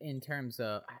like in terms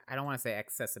of, I don't want to say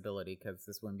accessibility because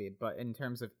this wouldn't be, but in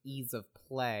terms of ease of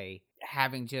play,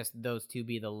 having just those two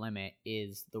be the limit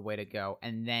is the way to go.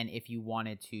 And then if you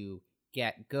wanted to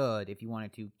get good, if you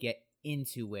wanted to get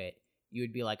into it, you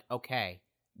would be like, okay,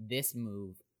 this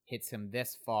move hits him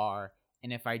this far,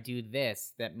 and if I do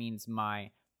this, that means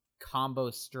my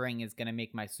combo string is going to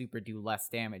make my super do less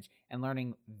damage. And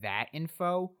learning that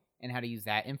info and how to use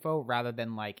that info rather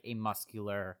than like a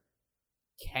muscular,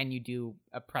 can you do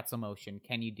a pretzel motion?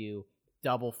 Can you do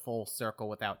double full circle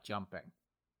without jumping?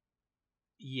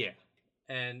 Yeah.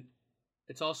 And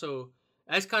it's also,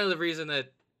 that's kind of the reason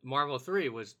that Marvel 3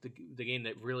 was the game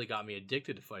that really got me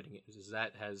addicted to fighting games. Is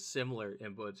that has similar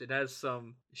inputs. It has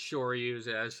some Shoryus,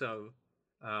 it has some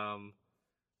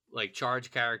like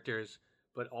charge characters,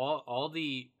 but all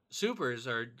the supers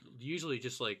are usually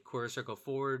just like quarter circle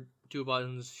forward, 2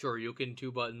 buttons, Shoryuken,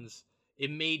 2 buttons. It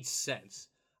made sense.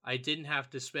 I didn't have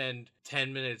to spend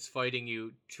 10 minutes fighting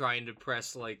you trying to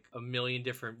press like a million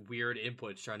different weird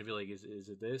inputs, trying to be like, is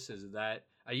it this? Is it that?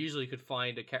 I usually could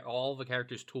find all of a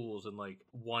character's tools in like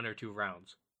 1 or 2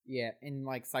 rounds. Yeah, in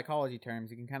like psychology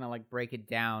terms, you can kind of like break it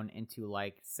down into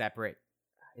like separate.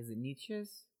 Is it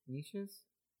niches? Niches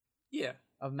Yeah.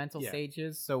 of mental Yeah.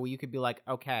 stages. So you could be like,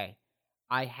 okay,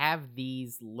 I have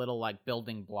these little like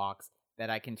building blocks that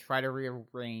I can try to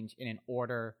rearrange in an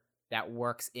order that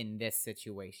works in this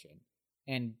situation.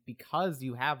 And because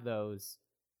you have those,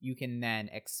 you can then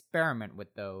experiment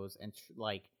with those and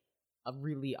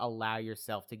really allow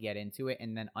yourself to get into it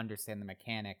and then understand the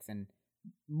mechanics and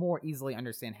more easily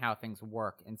understand how things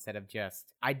work instead of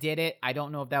just, I did it. I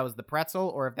don't know if that was the pretzel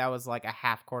or if that was like a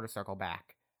half quarter circle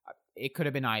back. It could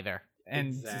have been either. And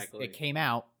Exactly. it came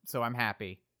out, so I'm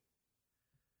happy.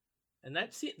 And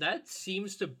that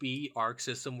seems to be Arc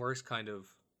System Works kind of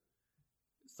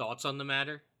thoughts on the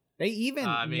matter. They even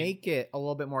make it a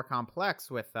little bit more complex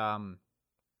with Mr.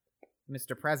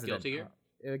 President. Guilty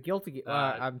Gear? Guilty Gear.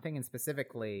 I'm thinking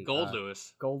specifically Gold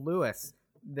Lewis. Gold Lewis.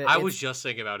 I was just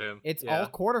thinking about him. It's all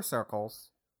quarter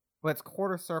circles, but it's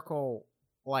quarter circle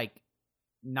like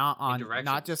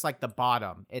not just like the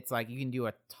bottom. It's like you can do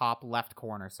a top left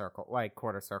corner circle, like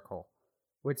quarter circle,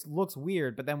 which looks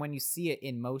weird, but then when you see it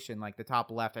in motion, like the top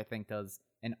left, I think does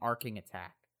an arcing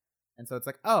attack. And so it's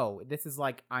like, oh, this is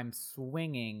like I'm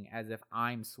swinging as if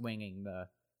I'm swinging the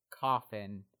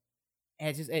coffin.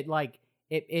 And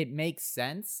it makes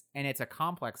sense, and it's a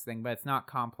complex thing, but it's not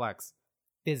complex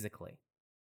physically.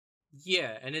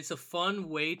 Yeah, and it's a fun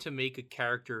way to make a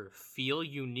character feel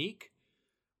unique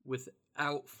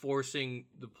without forcing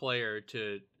the player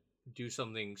to do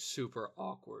something super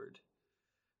awkward.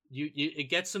 It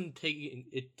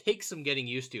takes some getting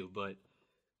used to, but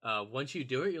once you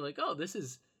do it, you're like, oh, this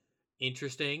is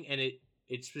interesting, and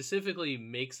it specifically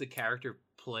makes the character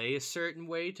play a certain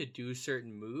way to do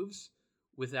certain moves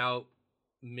without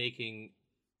making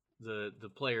the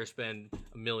player spend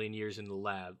a million years in the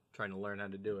lab trying to learn how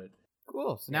to do it.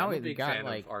 Cool. So now we got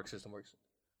like Arc System Works.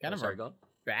 Kind of a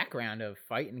background of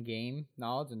fighting game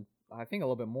knowledge, and I think a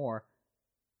little bit more.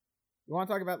 You want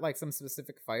to talk about like some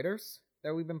specific fighters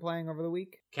that we've been playing over the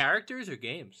week? Characters or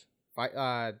games?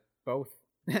 Both.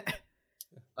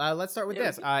 Let's start with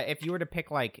this. If you were to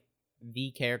pick like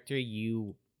the character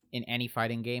you in any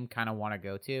fighting game kind of want to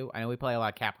go to, I know we play a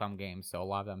lot of Capcom games, so a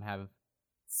lot of them have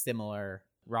similar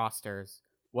rosters.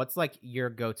 What's like your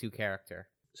go-to character?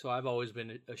 So I've always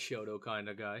been a Shoto kind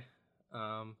of guy.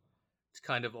 It's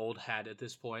kind of old hat at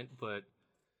this point, but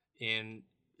in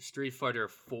Street Fighter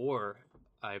 4,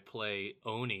 I play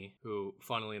Oni, who,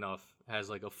 funnily enough, has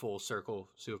like a full circle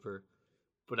super.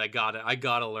 But I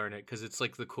gotta learn it because it's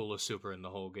like the coolest super in the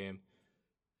whole game.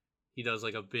 He does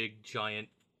like a big, giant,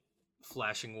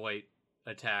 flashing white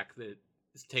attack that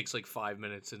takes like 5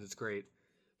 minutes, and it's great.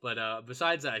 But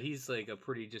besides that, he's like a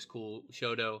pretty just cool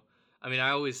Shoto. I mean,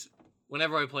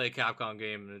 whenever I play a Capcom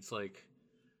game and it's like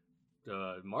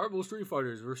Marvel Street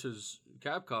Fighters versus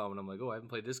Capcom, and I'm like, oh, I haven't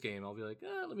played this game, I'll be like,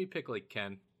 let me pick like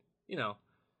Ken. You know,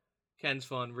 Ken's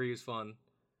fun, Ryu's fun.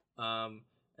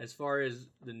 As far as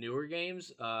the newer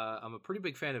games, I'm a pretty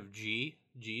big fan of G.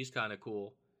 G's kind of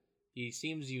cool. He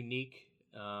seems unique.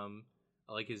 I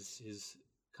like his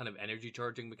kind of energy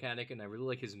charging mechanic, and I really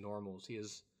like his normals. He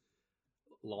has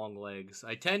long legs.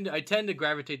 I tend to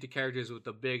gravitate to characters with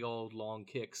the big old long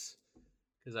kicks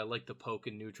because I like the poke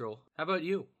in neutral. How about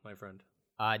you, my friend?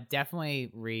 Definitely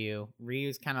Ryu.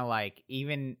 Ryu's kind of like,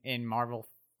 even in Marvel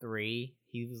 3,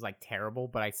 he was like terrible,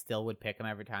 but I still would pick him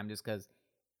every time just because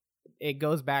it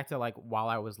goes back to like while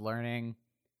I was learning,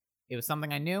 it was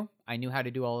something I knew. I knew how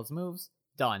to do all his moves.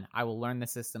 Done. I will learn the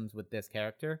systems with this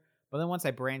character. But then once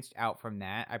I branched out from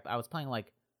that, I was playing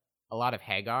like a lot of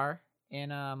Hagar in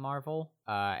Marvel.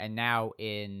 And now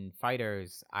in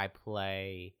Fighters, I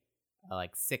play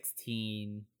like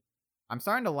 16. I'm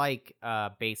starting to like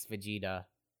base Vegeta.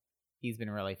 He's been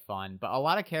really fun. But a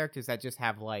lot of characters that just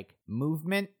have like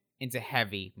movement into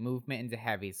heavy.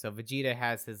 So Vegeta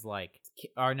has his like,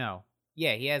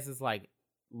 he has his like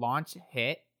launch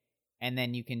hit, and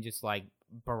then you can just like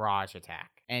barrage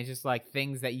attack. And it's just like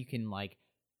things that you can like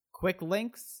quick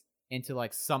links into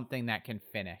like something that can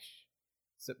finish.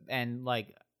 So, and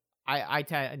like I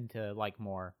tend to like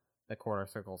more the quarter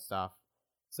circle stuff.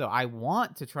 So I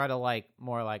want to try to like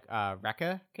more like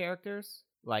Rekka characters,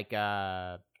 like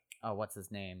oh, what's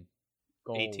his name?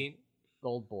 Gold 18?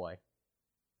 Gold Boy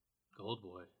Gold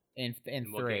Boy. in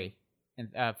what 3 game?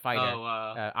 and fighter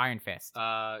Oh, Iron Fist.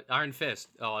 Iron Fist.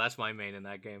 Oh, that's my main in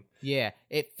that game. Yeah,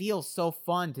 it feels so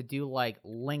fun to do like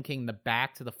linking the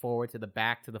back to the forward to the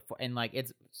back to the and like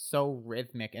it's so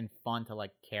rhythmic and fun to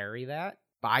like carry that.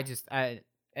 But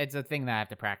it's a thing that I have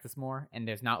to practice more. And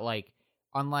there's not like,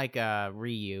 unlike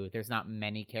Ryu, there's not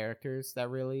many characters that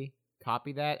really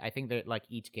copy that. I think that like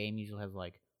each game usually has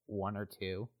like one or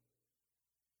two.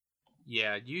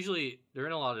 Yeah, usually they're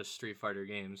in a lot of Street Fighter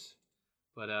games.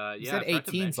 But You yeah, said I forgot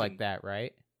to 18's like mention- that,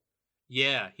 right?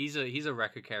 Yeah, he's a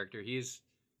record character. He's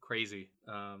crazy.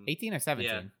 18 or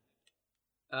 17?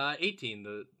 18.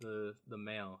 The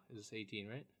male is 18,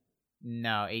 right?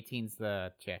 No, 18's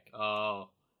the chick. Oh,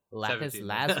 Lapis 17.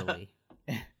 Lazuli.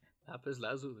 Lapis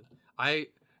Lazuli.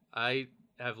 I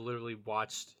have literally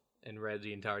watched and read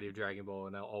the entirety of Dragon Ball,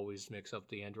 and I'll always mix up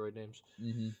the android names.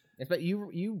 Mm-hmm. But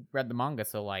you read the manga,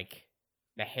 so like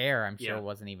the hair, I'm sure Yeah.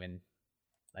 wasn't even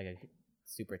like a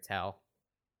super tell.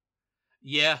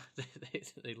 Yeah,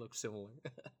 they look similar.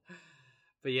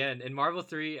 But yeah, in Marvel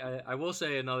 3, I will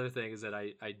say another thing is that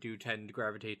I do tend to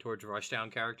gravitate towards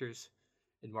Rushdown characters.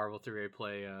 In Marvel 3, I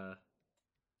play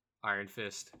Iron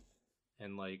Fist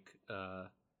and like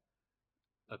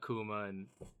Akuma and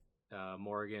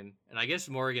Morrigan. And I guess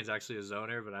Morrigan's actually a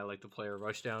zoner, but I like to play a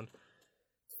Rushdown.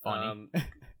 Funny.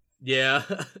 Yeah,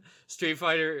 Street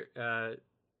Fighter.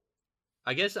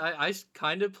 I guess I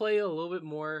kind of play a little bit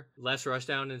more less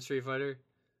Rushdown in Street Fighter.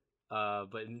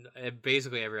 But in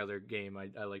basically every other game,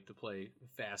 I like to play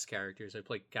fast characters. I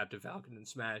play Captain Falcon in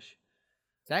Smash.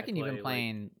 Second, you've play, been like-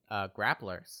 playing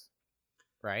grapplers,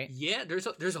 right? Yeah,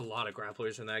 there's a lot of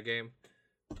grapplers in that game.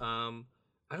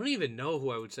 I don't even know who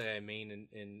I would say I main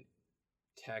in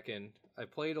Tekken. I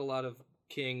played a lot of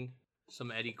King,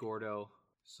 some Eddie Gordo,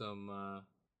 some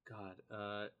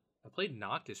I played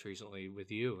Noctis recently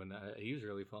with you, and he was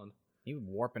really fun. You were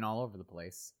warping all over the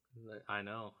place. I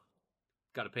know.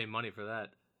 Got to pay money for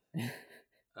that.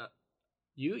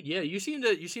 You seem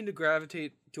to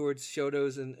gravitate towards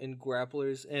Shotos and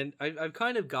grapplers, and I've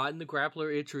kind of gotten the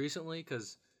grappler itch recently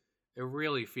because it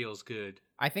really feels good.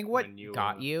 I think what When you,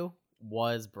 got you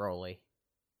was Broly.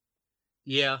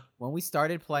 Yeah, When we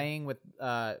started playing with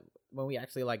when we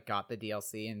actually like got the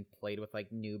DLC and played with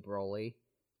like new Broly,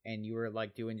 and you were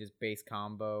like doing just base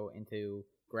combo into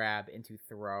grab into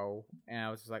throw, and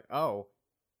I was just like, oh,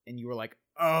 and you were like,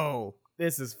 oh,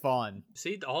 this is fun.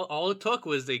 see, all it took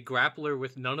was a grappler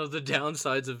with none of the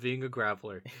downsides of being a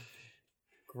grappler.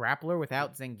 Grappler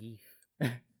without Zangief.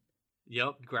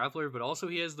 Yep, grappler, but also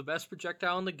he has the best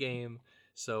projectile in the game,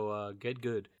 so get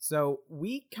good. So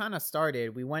we kind of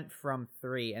started, we went from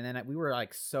 3, and then we were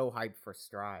like so hyped for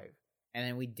Strive, and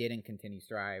then we didn't continue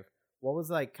Strive. What was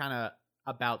like kind of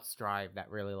about Strive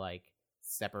that really like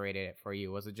separated it for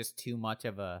you? Was it just too much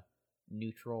of a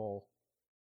neutral?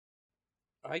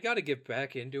 I got to get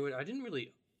back into it. I didn't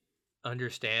really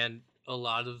understand a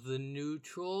lot of the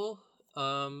neutral.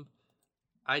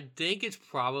 I think it's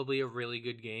probably a really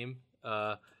good game.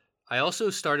 I also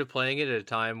started playing it at a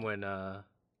time when I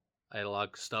had a lot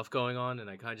of stuff going on, and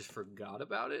I kind of just forgot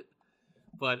about it.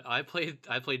 But I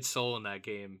played Soul in that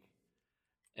game,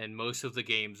 and most of the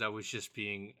games I was just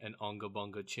being an unga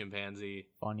bunga chimpanzee.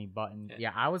 Funny button.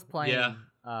 Yeah, I was playing. Yeah.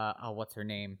 Oh, what's her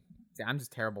name? See, I'm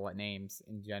just terrible at names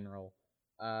in general.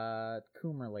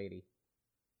 Coomer lady.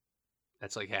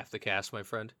 That's like half the cast, my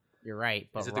friend. You're right,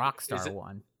 but Is it the- Rockstar is it-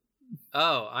 won.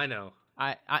 Oh, I know.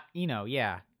 I,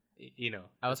 yeah. You know,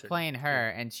 I was that's her playing name. her,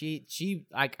 and she,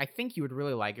 like, I think you would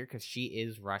really like her because she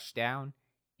is rushed down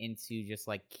into just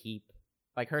like keep,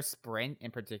 like her sprint in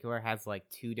particular has like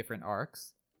 2 different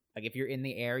arcs. Like if you're in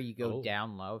the air, you go Oh.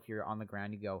 down low. If you're on the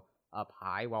ground, you go up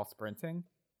high while sprinting,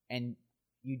 and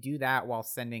you do that while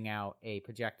sending out a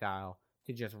projectile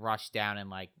to just rush down and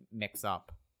like mix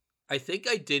up. I think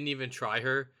I didn't even try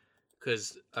her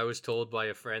because I was told by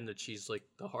a friend that she's like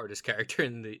the hardest character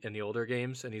in the older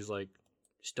games, and he's like,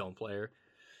 just don't play her.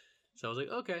 So I was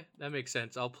like, okay, that makes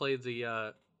sense. I'll play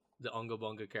the Unga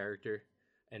Bunga character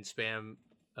and spam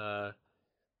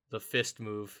the fist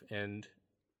move and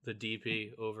the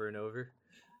DP over and over.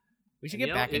 We should And, get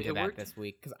you know, back it- into it that worked. this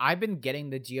week because I've been getting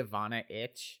the Giovanna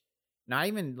itch. Not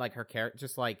even like her character,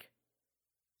 just like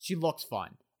she looks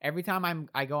fun. Every time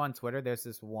I go on Twitter, there's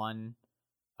this one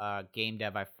game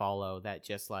dev I follow that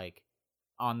just like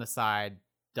on the side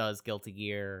does Guilty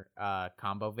Gear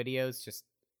combo videos just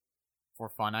for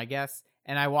fun, I guess.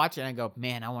 And I watch it and I go,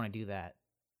 man, I want to do that.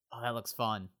 Oh, that looks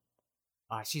fun.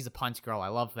 She's a punch girl. I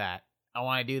love that. I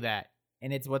want to do that.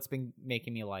 And it's what's been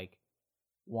making me like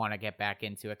want to get back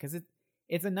into it because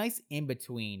it's a nice in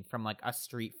between from like a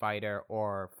Street Fighter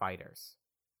or Fighters,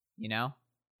 you know?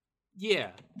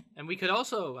 Yeah, and we could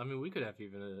also, I mean, we could have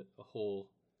even a whole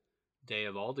day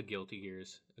of all the Guilty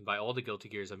Gears, and by all the Guilty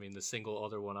Gears, I mean the single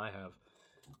other one I have.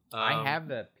 I have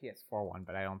the PS4 one,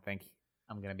 but I don't think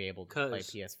I'm gonna be able to play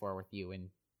PS4 with you in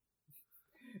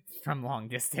from long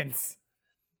distance.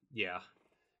 Yeah,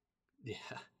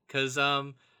 because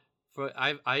for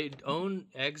I own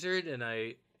Exerd, and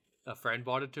a friend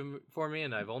bought it for me,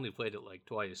 and I've only played it like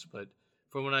twice. But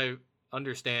from what I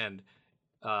understand,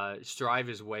 Strive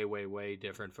is way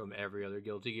different from every other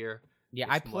Guilty Gear. Yeah,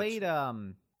 I played I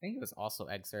think it was also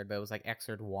Exerd, but it was like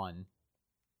Exerd 1.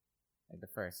 Like the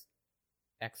first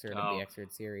Exerd of the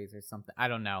Exerd series or something. I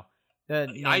don't know.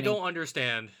 I don't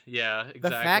understand. Yeah, exactly. The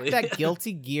fact that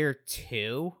Guilty Gear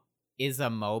 2 is a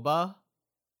MOBA.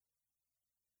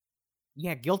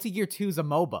 Yeah, Guilty Gear 2 is a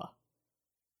MOBA.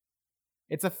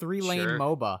 It's a 3-lane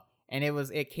MOBA, and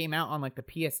it came out on like the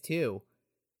PS2.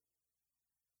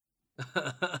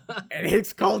 And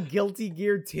it's called Guilty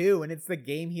Gear 2, and it's the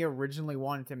game he originally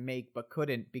wanted to make but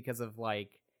couldn't because of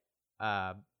like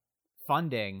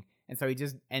funding, and so he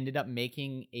just ended up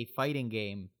making a fighting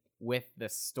game with the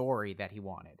story that he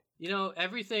wanted. You know,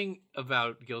 everything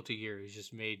about Guilty Gear is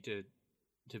just made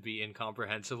to be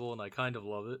incomprehensible, and I kind of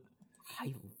love it.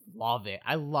 I love it.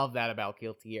 I love that about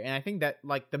Guilty Gear, and I think that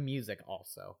like the music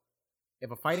also. If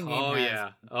a fighting game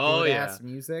has good-ass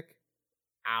music,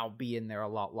 I'll be in there a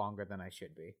lot longer than I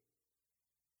should be.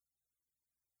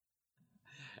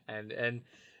 And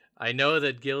I know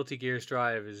that Guilty Gear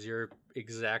Strive is your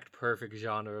exact perfect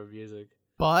genre of music.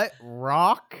 Butt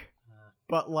rock?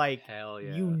 But like, hell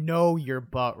yeah. You know your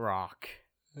butt rock.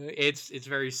 It's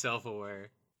very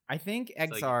self-aware. I think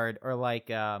Exard, or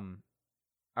like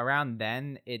around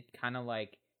then, it kind of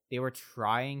like they were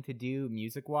trying to do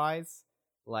music-wise,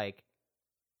 like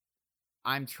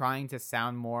I'm trying to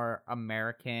sound more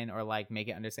American or like make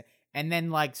it understand. And then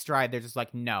like Stride, they're just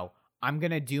like, no, I'm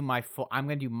gonna do my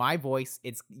voice.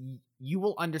 You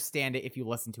will understand it if you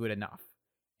listen to it enough.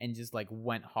 And just like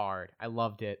went hard. I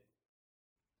loved it.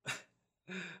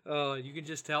 Oh, you can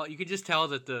just tell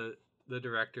that the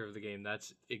director of the game,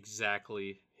 that's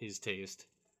exactly his taste.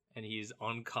 And he's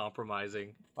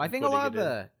uncompromising. Well, I think a lot of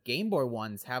the Game Boy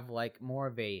ones have like more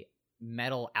of a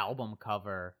metal album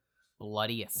cover,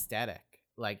 bloody aesthetic.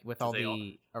 Like with all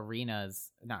the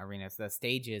the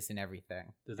stages and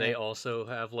everything. Do they also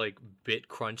have like bit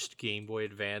crunched Game Boy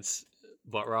Advance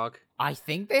butt rock? I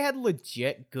think they had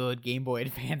legit good Game Boy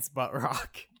Advance butt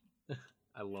rock.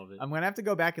 I love it. I'm gonna have to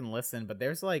go back and listen, but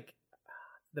there's like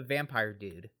the vampire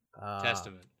dude.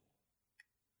 Testament.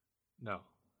 No.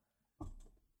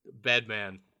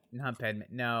 Bedman. Not Bedman.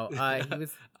 No,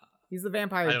 he's the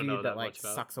vampire dude that like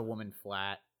sucks a woman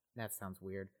flat. That sounds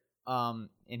weird.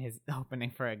 In his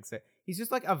opening for Exit, he's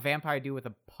just like a vampire dude with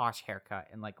a posh haircut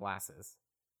and like glasses.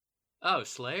 Oh,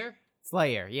 Slayer,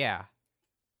 yeah.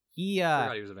 I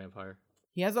forgot he was a vampire.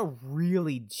 He has a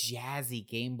really jazzy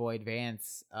Game Boy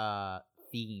Advance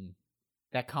theme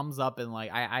that comes up in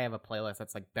like I have a playlist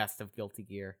that's like best of Guilty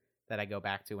Gear that I go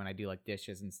back to when I do like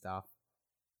dishes and stuff.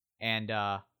 And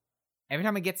every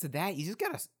time it gets to that, you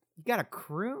gotta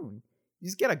croon. You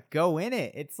just gotta go in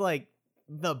it. It's like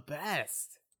the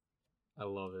best. I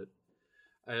love it.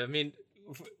 I mean,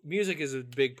 music is a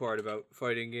big part about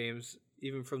fighting games.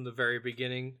 Even from the very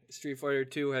beginning, Street Fighter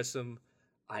 2 has some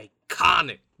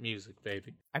iconic music,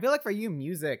 baby. I feel like for you,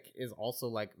 music is also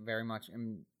like very much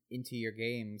into your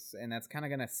games, and that's kind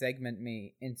of gonna segment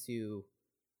me into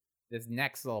this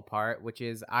next little part, which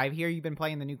is I hear you've been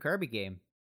playing the new Kirby game.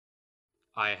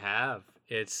 I have.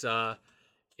 It's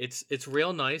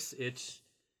real nice. It's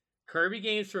Kirby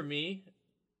games for me.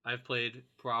 I've played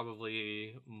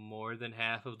probably more than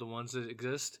half of the ones that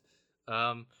exist.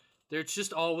 There's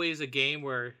just always a game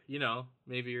where, you know,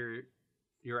 maybe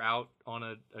you're out on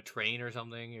a train or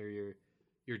something, or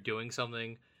you're doing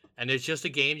something, and it's just a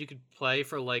game you could play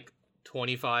for like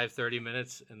 25-30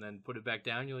 minutes and then put it back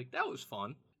down. You're like, that was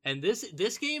fun. And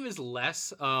this game is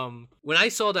less when I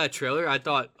saw that trailer, I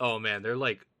thought, oh man, they're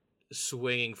like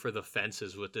swinging for the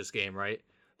fences with this game, right?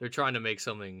 They're trying to make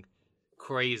something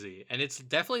crazy, and it's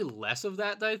definitely less of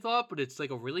that than I thought, but it's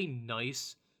like a really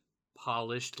nice,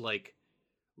 polished, like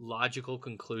logical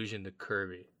conclusion to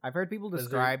Kirby. I've heard people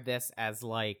describe this as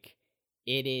like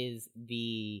it is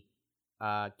the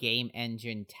game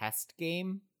engine test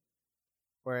game,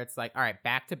 where it's like, all right,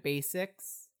 back to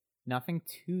basics, nothing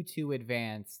too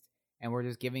advanced, and we're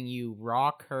just giving you raw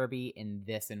Kirby in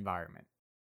this environment.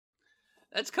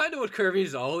 That's kind of what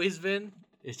Kirby's always been.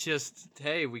 It's just,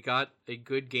 hey, we got a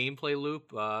good gameplay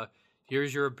loop.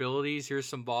 here's your abilities, here's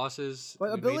some bosses. But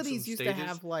we made abilities some used stages. to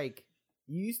have like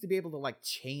you used to be able to like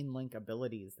chain link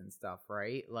abilities and stuff,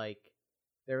 right? Like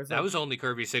there was like That was only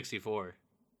Kirby 64,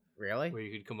 really where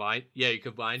you could combine. Yeah, you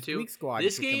combine two. Squeak Squad.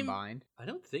 This You could game, combine. I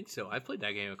don't think so. I played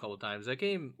that game a couple times. That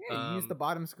game. Yeah, you use the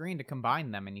bottom screen to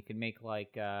combine them, and you could make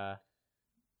like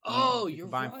Oh, you you're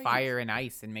combine right. fire and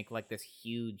ice and make like this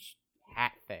huge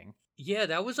hat thing. Yeah,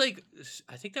 that was like.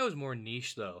 I think that was more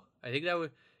niche though. I think that was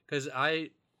because I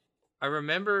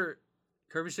remember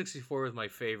Kirby 64 was my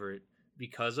favorite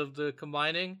because of the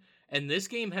combining, and this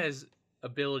game has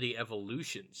ability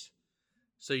evolutions,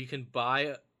 so you can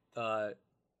buy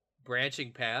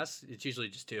branching paths. It's usually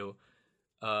just two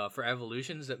for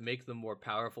evolutions that make them more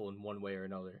powerful in one way or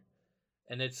another,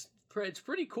 and it's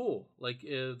pretty cool. Like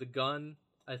the gun,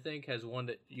 I think, has one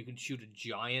that you can shoot a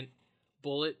giant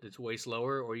bullet that's way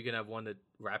slower, or you can have one that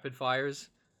rapid fires.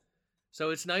 So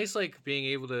it's nice, like being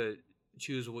able to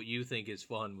choose what you think is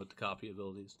fun with the copy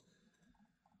abilities.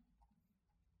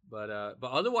 But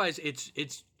otherwise,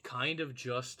 it's kind of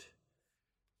just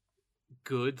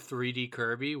good 3D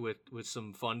Kirby with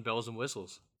some fun bells and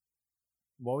whistles.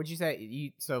 What would you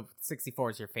say? So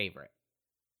 64 is your favorite,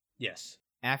 Yes.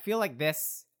 and I feel like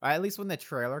this, at least when the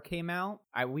trailer came out,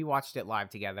 we watched it live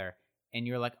together, and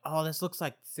you're like, "Oh, this looks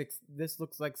like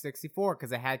 64,"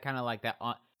 because it had kind of like that.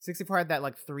 64 had that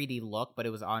like 3D look, but it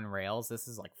was on rails. This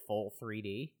is like full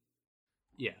 3D.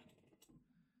 Yeah.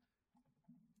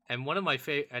 And one of my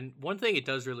and one thing it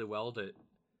does really well that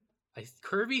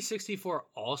Kirby 64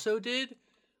 also did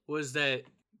was that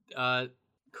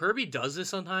Kirby does this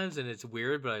sometimes and it's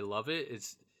weird, but I love it.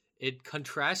 It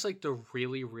contrasts like the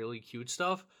really, really cute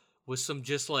stuff with some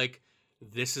just like,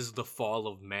 this is the fall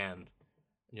of man. And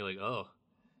you're like, oh.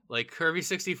 Like Kirby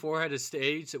 64 had a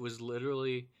stage that was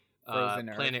literally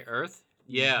Planet Earth.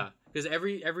 Yeah, because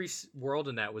every world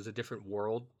in that was a different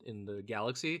world in the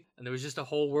galaxy, and there was just a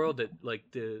whole world that like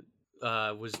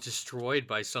was destroyed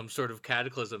by some sort of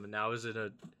cataclysm, and now is in a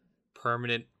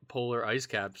permanent polar ice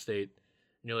cap state.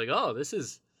 And you're like, oh, this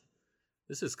is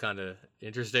kind of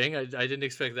interesting. I didn't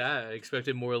expect that. I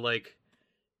expected more like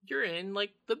you're in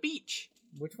like the beach.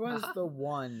 Which was the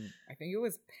one? I think it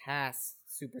was past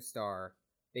Superstar.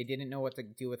 They didn't know what to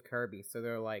do with Kirby, so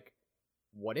they're like,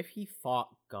 what if he fought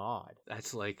God?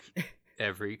 That's like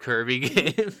every Kirby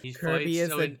game. Kirby is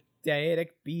a deitic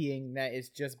being that is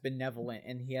just benevolent,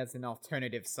 and he has an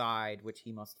alternative side which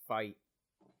he must fight.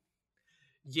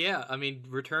 Yeah, I mean,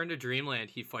 Return to Dreamland,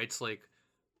 he fights like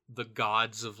the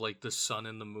gods of like the sun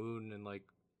and the moon and like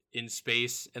in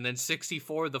space. And then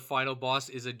 64, the final boss,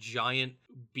 is a giant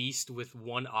beast with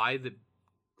one eye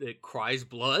that cries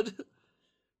blood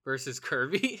versus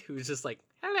Kirby, who's just like,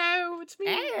 hello, it's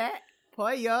me.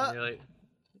 Play up. Like,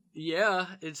 yeah,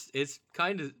 it's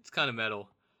kind of metal.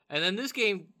 And then this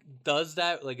game does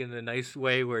that like in a nice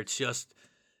way where it's just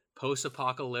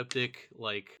post-apocalyptic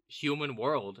like human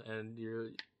world, and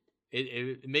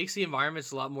it makes the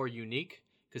environments a lot more unique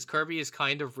because Kirby is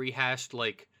kind of rehashed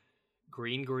like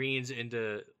greens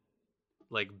into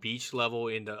like beach level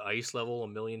into ice level a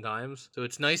million times. So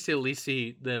it's nice to at least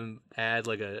see them add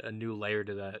like a new layer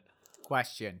to that.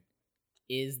 Question.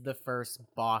 Is the first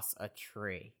boss a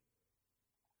tree?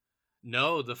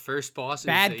 No, the first boss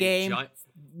Bad is a game. giant...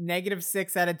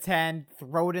 -6 out of 10.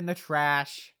 Throw it in the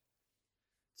trash.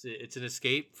 It's an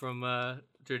escape from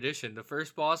tradition. The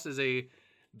first boss is a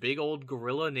big old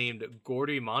gorilla named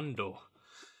Gorimondo.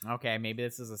 Okay, maybe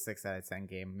this is a 6 out of 10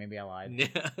 game. Maybe I lied.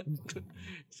 Yeah,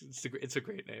 it's a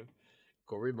great name,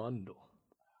 Gorimondo.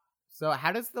 So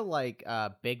how does the like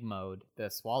big mode, the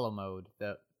swallow mode,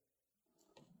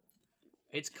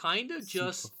 It's kind of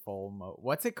just super full mode.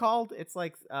 What's it called? It's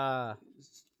like I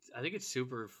think it's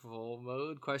super full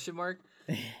mode ?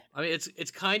 I mean,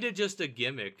 it's kind of just a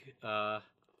gimmick.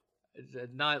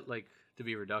 Not like to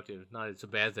be reductive. Not it's a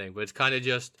bad thing, but it's kind of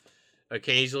just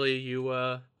occasionally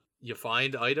you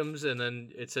find items and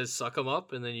then it says suck them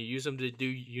up, and then you use them to do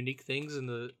unique things in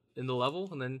the level,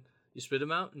 and then you spit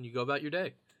them out and you go about your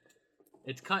day.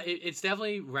 It's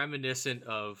definitely reminiscent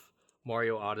of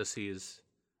Mario Odyssey's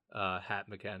hat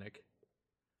mechanic,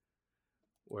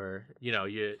 where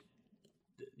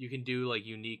you can do like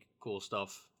unique cool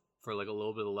stuff for like a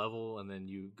little bit of level, and then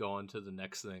you go on to the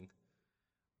next thing.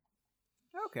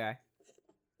 okay.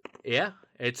 Yeah,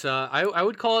 it's I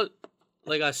would call it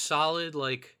like a solid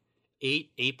like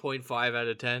 8.5 out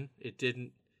of 10.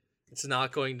 It's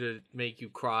not going to make you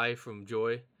cry from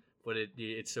joy, but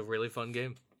it's a really fun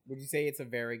game. Would you say it's a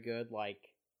very good, like,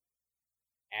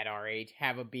 at our age,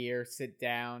 have a beer, sit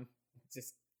down,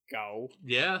 just go?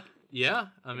 Yeah.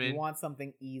 I mean, you want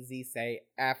something easy, say,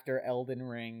 after Elden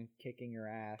Ring, kicking your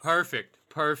ass. Perfect.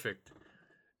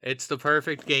 It's the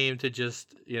perfect game to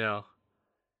just, you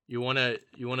wanna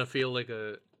feel like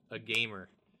a gamer,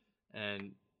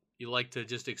 and you like to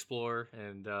just explore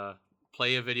and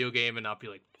play a video game and not be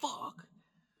like, fuck.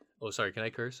 Oh, sorry, can I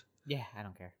curse? Yeah, I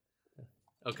don't care.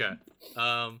 Okay.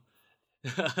 Um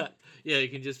yeah, you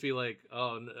can just be like,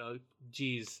 oh,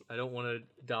 geez, I don't want to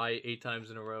die 8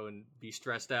 times in a row and be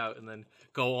stressed out, and then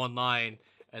go online,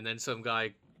 and then some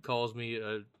guy calls me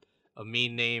a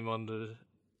mean name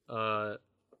uh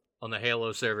on the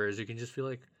Halo servers. You can just be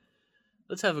like,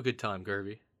 let's have a good time,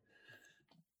 Kirby.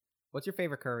 What's your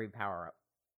favorite Kirby power up?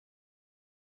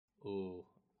 Ooh,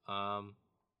 um,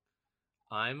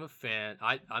 I'm a fan.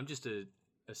 I'm just a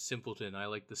simpleton. I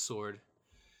like the sword.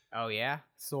 Oh yeah,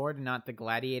 sword, not the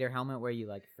gladiator helmet where you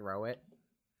like throw it.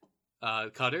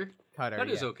 Cutter. Cutter,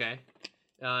 Cutter's yeah. okay.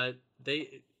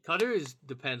 They Cutter is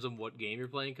depends on what game you're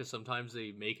playing, because sometimes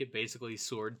they make it basically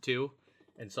sword too,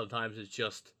 and sometimes it's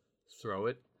just throw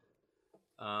it.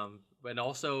 And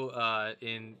also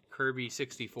in Kirby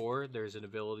 64, there's an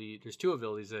ability. There's two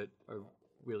abilities that are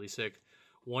really sick.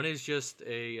 One is just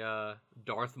a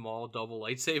Darth Maul double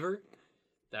lightsaber.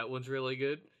 That one's really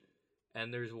good.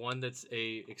 And there's one that's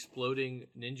a exploding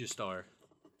ninja star,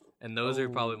 and those are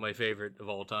probably my favorite of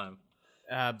all time.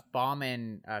 Bomb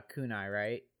and kunai,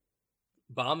 right?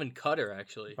 Bomb and Cutter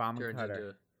actually Bomb and turns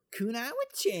Cutter. Kunai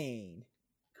with chain.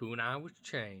 into Kunai with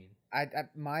chain.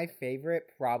 My favorite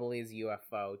probably is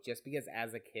UFO, just because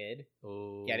as a kid,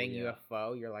 getting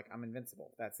UFO, you're like, I'm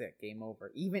invincible. That's it, game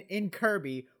over. Even in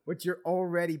Kirby, which you're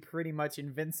already pretty much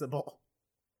invincible.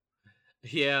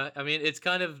 Yeah, I mean, it's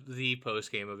kind of the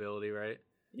post game ability, right?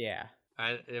 Yeah.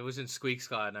 It was in Squeak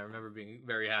Squad, and I remember being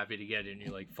very happy to get it. And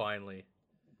you're like, finally,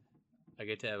 I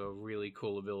get to have a really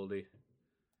cool ability.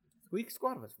 Squeak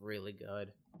Squad was really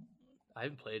good. I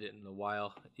haven't played it in a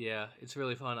while. Yeah, it's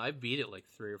really fun. I beat it like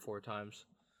 3 or 4 times.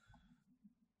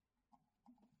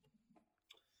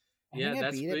 I think I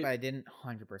beat it, but I didn't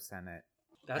 100% it.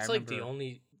 That's like the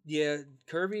only... Yeah,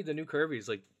 Kirby, the new Kirby is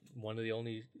like one of the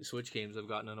only Switch games I've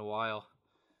gotten in a while.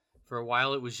 For a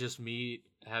while, it was just me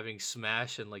having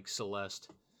Smash and like Celeste.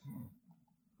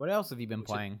 What else have you been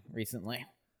playing recently?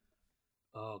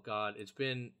 Oh god, it's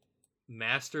been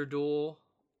Master Duel,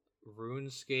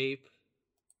 RuneScape.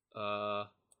 What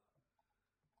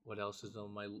else is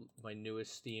on my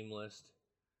newest Steam list?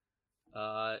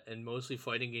 And mostly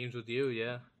fighting games with you.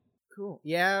 Yeah. Cool.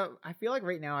 Yeah, I feel like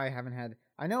right now I haven't had.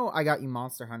 I know I got you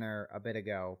Monster Hunter a bit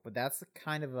ago, but that's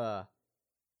kind of a.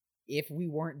 If we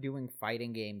weren't doing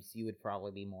fighting games, you would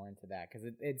probably be more into that, because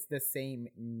it's the same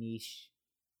niche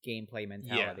gameplay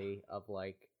mentality of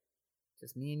like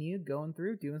just me and you going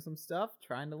through, doing some stuff,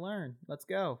 trying to learn. Let's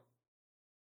go.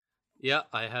 Yeah,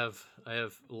 I have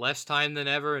less time than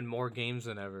ever and more games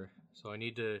than ever, so I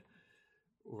need to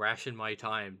ration my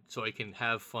time so I can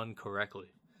have fun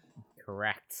correctly.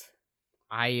 Correct.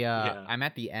 I'm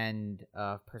at the end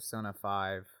of Persona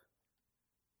 5.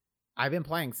 I've been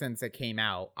playing since it came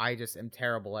out. I just am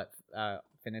terrible at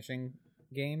finishing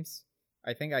games.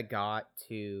 I think I got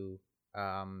to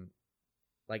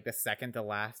like the second to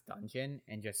last dungeon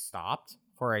and just stopped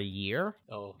for a year.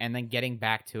 Oh. And then getting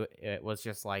back to it was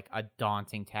just like a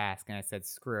daunting task, and I said,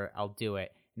 screw it, I'll do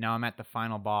it. Now I'm at the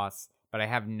final boss, but I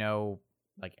have no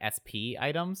like SP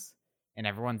items, and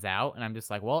everyone's out, and I'm just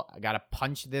like, well, I gotta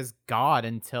punch this god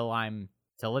until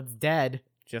it's dead.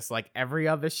 Just like every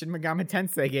other Shin Megami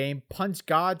Tensei game, punch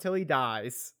God till he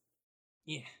dies.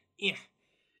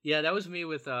 Yeah, that was me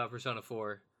with Persona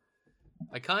 4.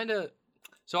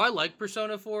 So I like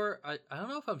Persona 4. I don't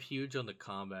know if I'm huge on the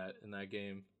combat in that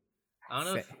game. I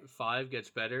don't know if 5 gets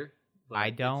better. But I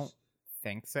don't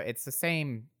think so. It's the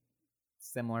same,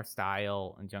 similar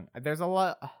style and junk. There's a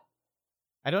lot.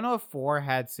 I don't know if 4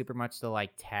 had super much to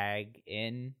like tag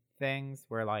in things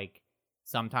where like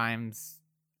sometimes,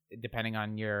 depending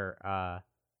on your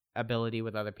ability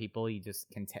with other people, you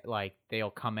just can like they'll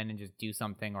come in and just do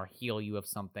something or heal you of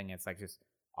something. It's like just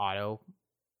auto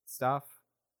stuff.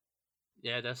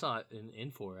 Yeah, that's not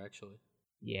in 4 actually.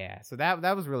 Yeah, so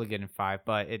that was really good in 5,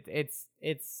 but it's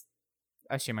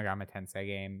a Shin Megami Tensei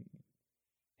game.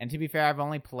 And to be fair, I've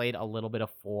only played a little bit of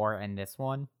 4 and this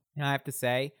one, and I have to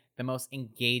say the most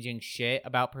engaging shit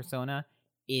about Persona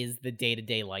is the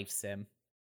day-to-day life sim.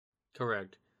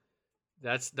 Correct.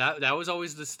 That was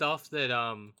always the stuff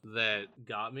that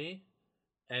got me.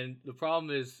 And the problem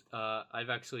is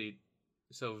I've actually,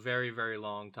 so very, very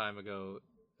long time ago,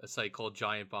 a site called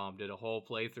Giant Bomb did a whole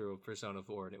playthrough of Persona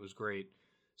 4, and it was great.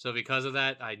 So because of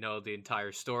that, I know the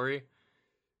entire story.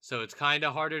 So it's kind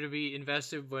of harder to be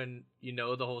invested when you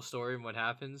know the whole story and what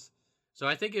happens. So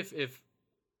I think if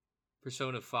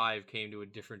Persona 5 came to a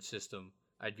different system,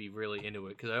 I'd be really into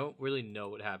it because I don't really know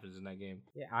what happens in that game.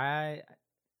 Yeah,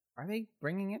 are they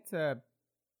bringing it to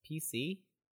PC?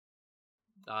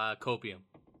 Copium.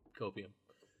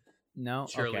 No,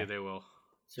 Surely okay. they will.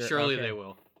 Sure, Surely okay. they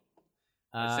will.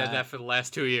 I said that for the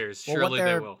last 2 years. Well, Surely what they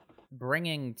they're will.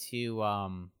 bringing to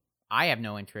I have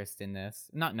no interest in this.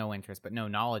 Not no interest, but no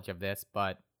knowledge of this.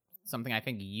 But something I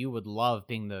think you would love,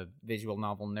 being the visual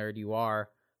novel nerd you are.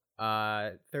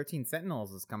 13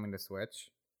 Sentinels is coming to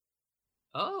Switch.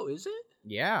 Oh, is it?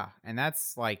 Yeah, and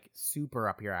that's like super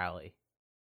up your alley.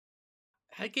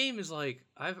 That game is like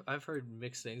I've heard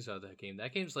mixed things about that game.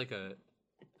 That game's like a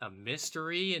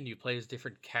mystery, and you play as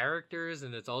different characters,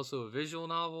 and it's also a visual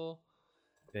novel.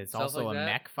 It's Stuff also like a that?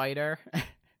 mech fighter.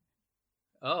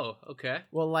 Oh, okay.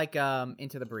 Well, like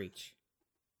Into the Breach,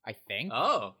 I think.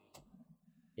 Oh,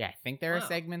 Yeah, I think there are wow.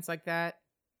 segments like that.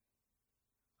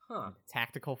 Huh.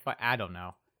 Tactical fight. I don't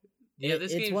know. Yeah,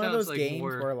 this It's game one of sounds those like games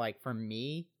more. where, like, for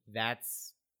me,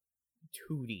 that's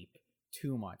too deep,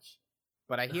 too much.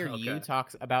 But I hear you Okay.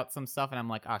 talk about some stuff, and I'm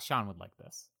like, Sean would like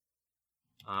this.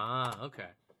 Ah, okay.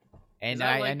 And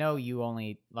that I like- know you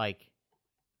only like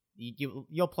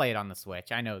you'll play it on the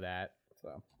Switch. I know that.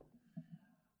 So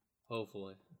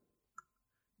Hopefully.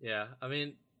 Yeah, I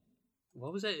mean,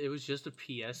 what was that? It was just a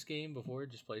PS game before,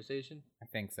 just PlayStation? I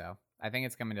think so. I think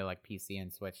it's coming to like PC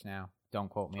and Switch now. Don't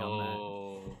quote me on that.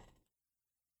 Oh.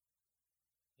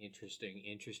 Interesting.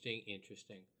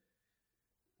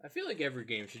 I feel like every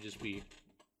game should just be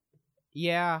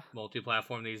Yeah.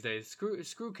 multi-platform these days.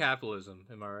 Screw capitalism,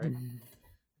 am I right?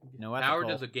 No Power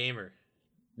ethical. to the gamer.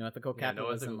 No ethical Yeah, no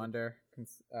capitalism ethical- under.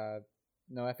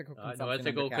 No ethical consumption. No under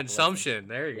ethical capitalism. consumption.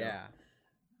 There you Yeah.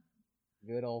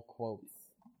 Good old quotes.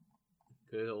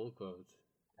 go. Good old quotes.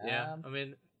 Yeah, I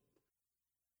mean,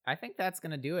 I think that's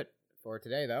gonna do it for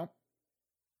today, though.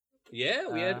 yeah,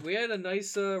 we had a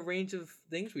nice range of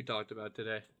things we talked about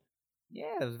today.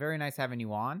 Yeah, it was very nice having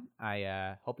you on.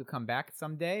 I hope you come back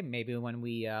someday. Maybe when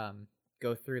we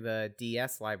go through the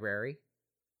DS library,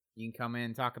 you can come in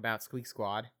and talk about Squeak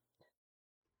Squad.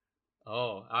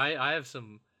 Oh, I have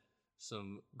some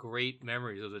great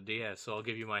memories of the DS, so I'll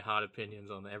give you my hot opinions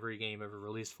on every game ever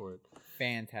released for it.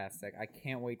 Fantastic. I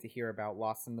can't wait to hear about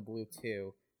Lost in the Blue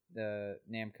 2, the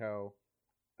Namco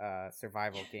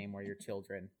survival game where you're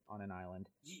children on an island.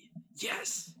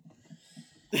 Yes.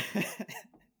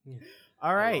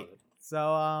 All right. love it.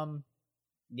 So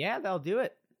yeah, that'll do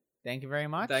it. Thank you very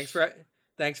much. Thanks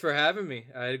for having me.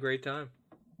 I had a great time.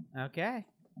 Okay.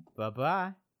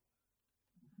 Bye-bye.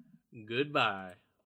 Goodbye.